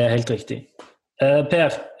 Det helt riktig. Per,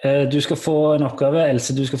 du skal få en oppgave.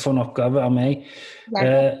 Else, du skal få en oppgave av meg.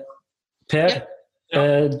 Per,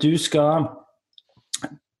 du skal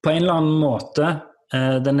på en eller annen måte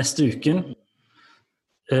den neste uken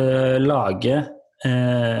lage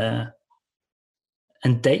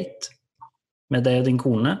en date med deg og din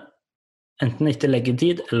kone, enten etter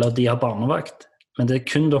leggetid eller de har barnevakt, men det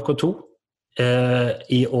kun dere to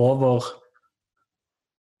I over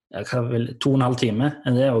 2,5 timer.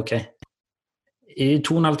 Det ok? I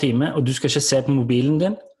 2,5 timer, og du skal ikke se på mobilen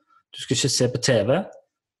din, du skal ikke se på TV,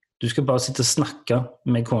 du skal bare sitte og snakke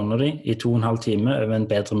med kona di I 2,5 timer over en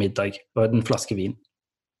bedre middag og en flaske vin.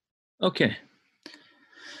 Ok.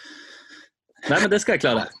 Nei, men det skal jeg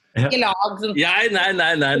klare. Ikke lag sånn.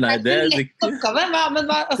 Nei. Det lett oppgave, men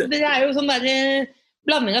altså, det jo sånn der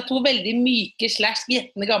blanding av to veldig myke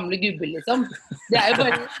 /gjettende gamle gubber, liksom. Det jo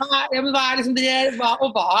bare, hva liksom det,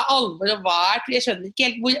 og hva alvor, og hva jeg skjønner ikke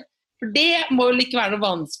helt hvor. For det må jo ikke være noe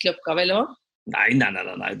vanskelig oppgave, eller hva?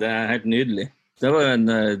 Nei, det helt nydelig. Det var jo en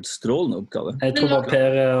strålende oppgave. Jeg tror bare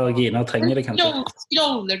Per og Gina trenger det, kanskje.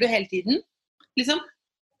 Scroller du hele tiden, liksom?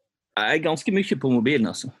 Jeg ganske mye på mobilen,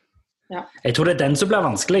 altså. Ja. Jeg tror det den som blir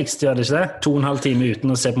vanskeligst, gjør det ikke det? 2,5 timer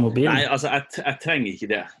uten å se på mobilen. Nei, altså, jeg trenger ikke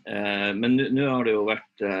det. Men nå har det jo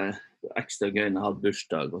vært ekstra gøy når jeg hadde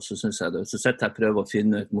bursdag, og så synes jeg det. Så sitter jeg og prøver å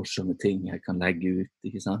finne ut morsomme ting jeg kan legge ut,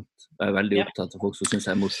 ikke sant? Jeg veldig opptatt av folk som synes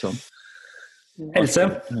jeg morsom. Else?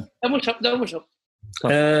 Det morsom.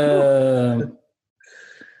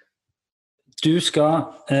 Du skal,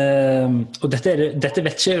 og dette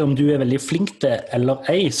vet ikke om du veldig flink til eller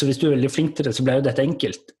ei, så hvis du veldig flink til det, så blir jo dette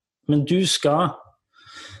enkelt. Men du skal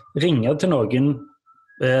ringe til noen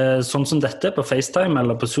sånn som dette, på FaceTime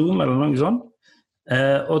eller på Zoom eller noe sånt,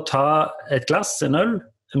 og ta et glass, en øl,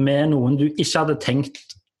 med noen du ikke hadde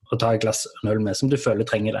tenkt å ta et glass en øl med, som du føler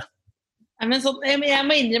trenger det. Men så, jeg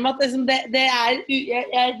må innrømme at det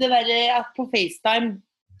der at på FaceTime,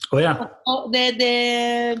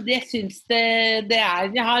 det synes det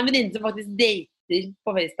jeg har en venninne som faktisk dater på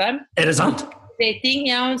FaceTime. Det sant? Dating,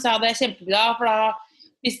 ja, hun sa det kjempebra, for da,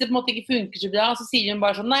 hvis det på en måte ikke funker så bra, så sier hun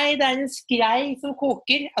bare sånn, nei, det en skrei som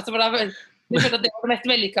koker. Altså, for da, du følte at det var det mest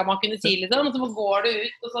vellykket man kunne si, liksom, og så går du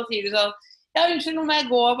ut, og så sier du sånn, ja, unnskyld, nå må jeg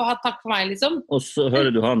gå og ha takk for meg, liksom. Og så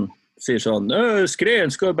hører du han sier sånn, skreien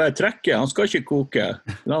skal bare trekke, han skal ikke koke.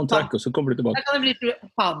 La han trekke, og så kommer du tilbake. Da kan det bli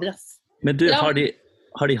fader, ass. Men du, har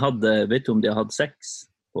de hatt, vet du om de har hatt sex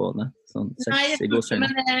på det? Sånn sex nei, I gåsøyne?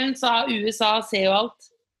 Men hun sa USA ser jo alt.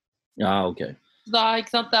 Ja, ok. Da,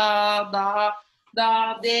 ikke sant, da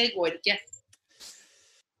det går ikke.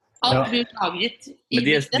 Alt blir lagret. Men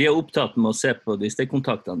de er opptatt med å se på de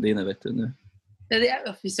stikkontaktene dine, vet du nå. Det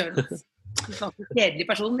fy søren. En kjedelig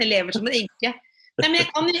person, jeg lever som en enke. Nei, men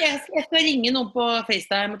jeg skal ringe noen på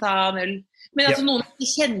FaceTime og ta en øl. Men altså noen du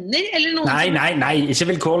kjenner, eller noen Nei, ikke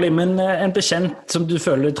vilkårlig, men en bekjent som du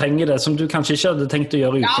føler trenger det, som du kanskje ikke hadde tenkt å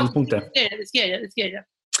gjøre I utgangspunktet. Ja, det skal jeg gjøre.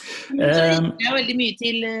 Men så ringer jeg veldig mye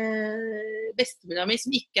til bestemora mi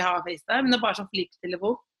som ikke har FaceTime, men det bare sånn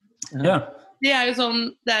flip-telefon. Ja. Det jo sånn,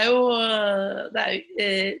 det jo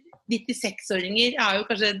 96-åringer jo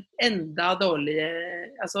kanskje enda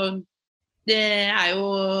dårligere, altså det jo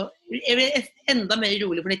enda mer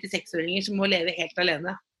rolig for 96-åringer som må leve helt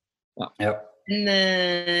alene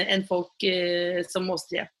enn folk som oss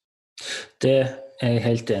tre. Det jeg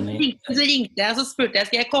helt enig I. Så ringte jeg, så spurte jeg,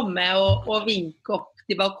 skal jeg komme og vinke opp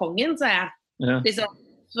til balkongen, sa jeg. Liksom,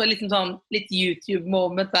 Så var det liksom sånn litt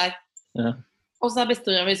YouTube-moment der. Ja. Og så har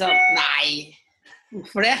bestemoren min sånn, nei,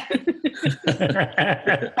 hvorfor det?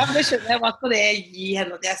 Ja, men det skjønner jeg, hva skal det gi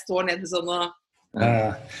henne at jeg står nede sånn og...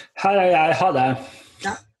 Her er jeg, ha det.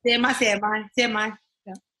 Ja, se meg.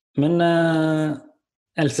 Ja. Men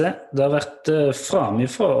Else, det har vært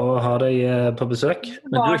framifrå å ha deg på besøk.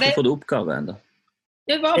 Men du har ikke fått oppgave enda.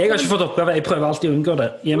 Jeg har ikke fått oppgave, jeg prøver alltid å unngå det.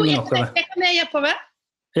 Kan jeg hjelpe med?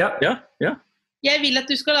 Ja. Jeg vil at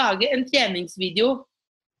du skal lage en treningsvideo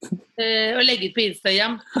og legge ut på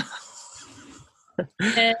Instagram.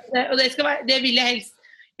 Og det vil jeg helst.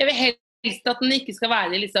 Jeg vil helst at den ikke skal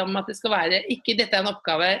være liksom, at det skal være, ikke dette er en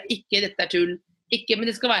oppgave, ikke dette er tull, ikke, men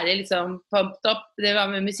det skal være liksom pumped up, det var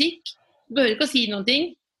med musikk. Du behøver ikke å si noen ting,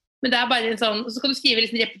 men det er bare en sånn, og så kan du skrive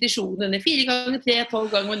liksom repetisjon under 4 ganger 3,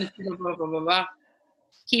 12 ganger minutter,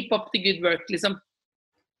 keep up the good work, liksom.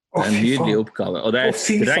 Det er en nydelig oppgave, og det er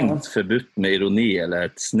strengt forbudt med ironi eller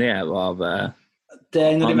et snev av det er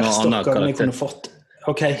en av de verste oppgavene jeg kunne fått.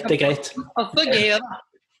 Ok, det er greit. Altså gøy, da.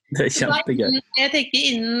 Det er kjempegøy. Jeg tenker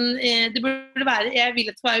innen, det burde være, jeg vil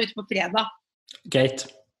at det skal være ute på fredag. Greit.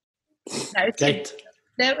 Greit.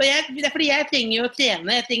 Det er fordi jeg trenger jo å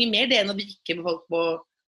trene, jeg trenger mer det enn å drikke med folk på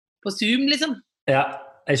Zoom, liksom. Ja,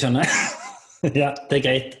 jeg skjønner. Ja, det er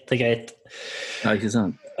greit. Ja, ikke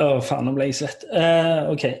sant? Faen, nå ble jeg svett.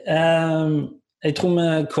 Ok, jeg tror vi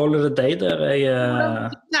caller det day der.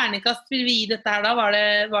 Ternekast vil vi gi dette her da? Var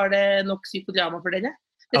det nok psykodrama for dere?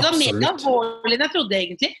 Det var mer alvorlig enn jeg trodde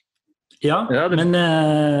egentlig. Ja, men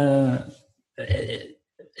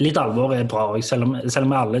litt alvor er bra, selv om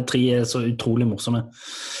alle 3 er så utrolig morsomme.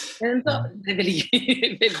 Det er veldig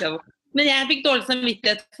men jeg fikk dårlig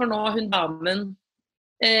samvittighet for nå hun damen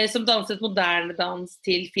som danset moderne dans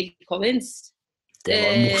til Phil Collins. Det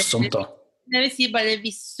var morsomt da. Jeg vil si bare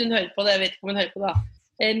hvis hun hører på det, jeg vet ikke om hun hører på det,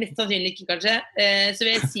 mest sannsynlig ikke kanskje, så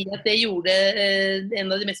vil jeg si at det gjorde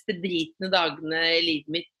en av de mest bedritne dagene i livet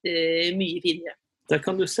mitt mye finere. Det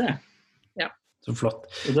kan du se. Ja. Så flott.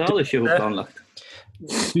 Og det hadde ikke hun planlagt.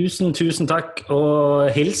 Tusen takk, og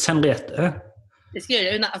hils Henriette. Det skal jeg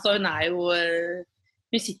gjøre, hun er jo,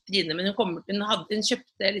 hun sitter inne, men hun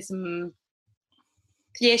kjøpte liksom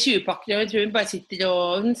 3 20-pakker, og jeg tror hun bare sitter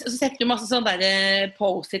og så setter hun masse sånn der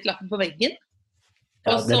post-it-lappen på veggen.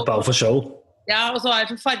 Ja, det er bare for show. Ja, og så er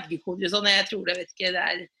det sånn fargekoder og sånn, jeg tror det, vet ikke, det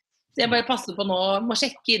er, så jeg bare passer på nå, må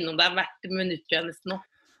sjekke innom det hvert minutt, tror jeg nesten nå.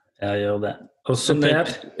 Ja, gjør det. Og så Per.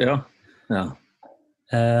 Ja.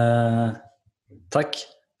 Takk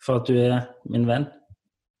for at du er min venn.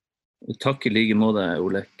 Takk i like måte,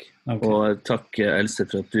 Olek. Okay. Og takk, Else,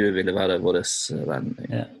 for at du ville være vår venn.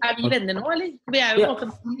 Ja. Er vi venner nå, eller? Vi er jo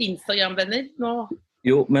Instagram-venner nå.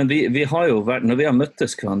 Jo, men vi har jo vært, når vi har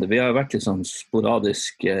møttes hverandre, vi har vært litt sånn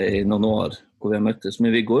sporadisk i noen år hvor vi har møttes,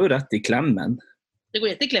 men vi går jo rett i klemmen. Det går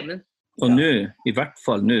rett i klemmen. Og nå, i hvert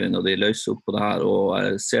fall nå, når de løser opp på det her og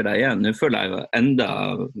ser deg igjen, nå føler jeg enda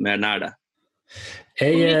mer nær det.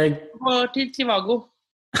 Jeg går til Trivago.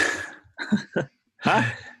 Hæ?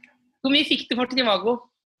 Hvor mye fikk du for Trivago?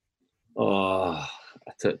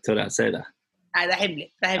 Tør jeg si det? Nei, det er hemmelig.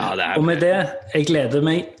 Ja, det er og med det, jeg gleder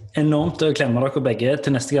meg enormt til å klemme dere begge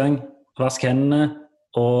til neste gang. Vask hendene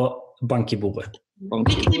og bank i bordet.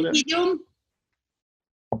 Videoen.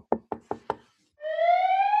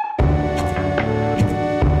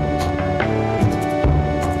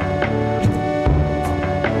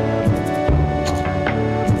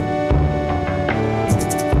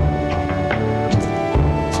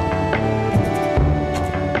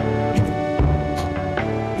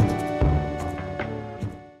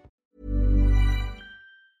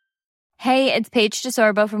 Hey, it's Paige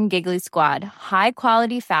DeSorbo from Giggly Squad. High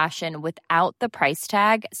quality fashion without the price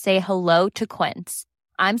tag. Say hello to Quince.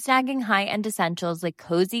 I'm snagging high-end essentials like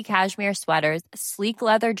cozy cashmere sweaters, sleek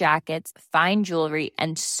leather jackets, fine jewelry,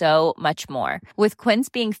 and so much more. With Quince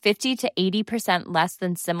being 50 to 80% less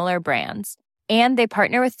than similar brands. And they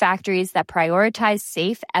partner with factories that prioritize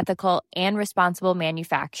safe, ethical, and responsible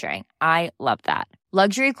manufacturing. I love that.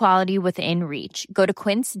 Luxury quality within reach. Go to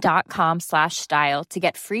quince.com/style to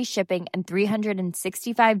get free shipping and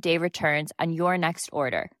 365-day returns on your next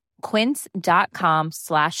order.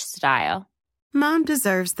 Quince.com/style. Mom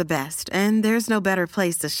deserves the best, and there's no better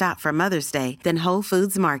place to shop for Mother's Day than Whole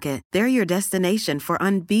Foods Market. They're your destination for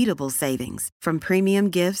unbeatable savings, from premium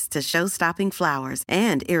gifts to show-stopping flowers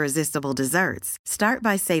and irresistible desserts. Start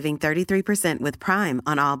by saving 33% with Prime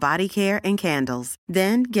on all body care and candles.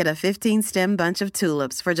 Then get a 15-stem bunch of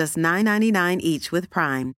tulips for just $9.99 each with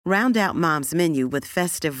Prime. Round out Mom's menu with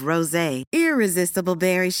festive rosé, irresistible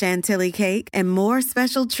berry chantilly cake, and more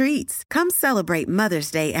special treats. Come celebrate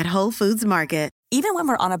Mother's Day at Whole Foods Market. Even when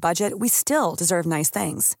we're on a budget, we still deserve nice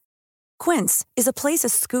things. Quince is a place to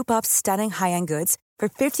scoop up stunning high-end goods for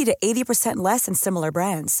 50 to 80% less than similar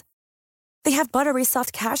brands. They have buttery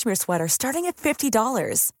soft cashmere sweaters starting at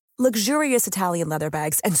 $50, luxurious Italian leather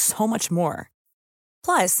bags, and so much more.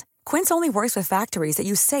 Plus, Quince only works with factories that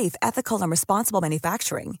use safe, ethical, and responsible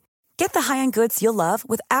manufacturing. Get the high-end goods you'll love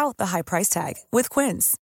without the high price tag with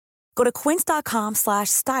Quince. Go to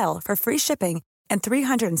quince.com/style for free shipping and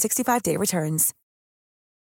 365-day returns.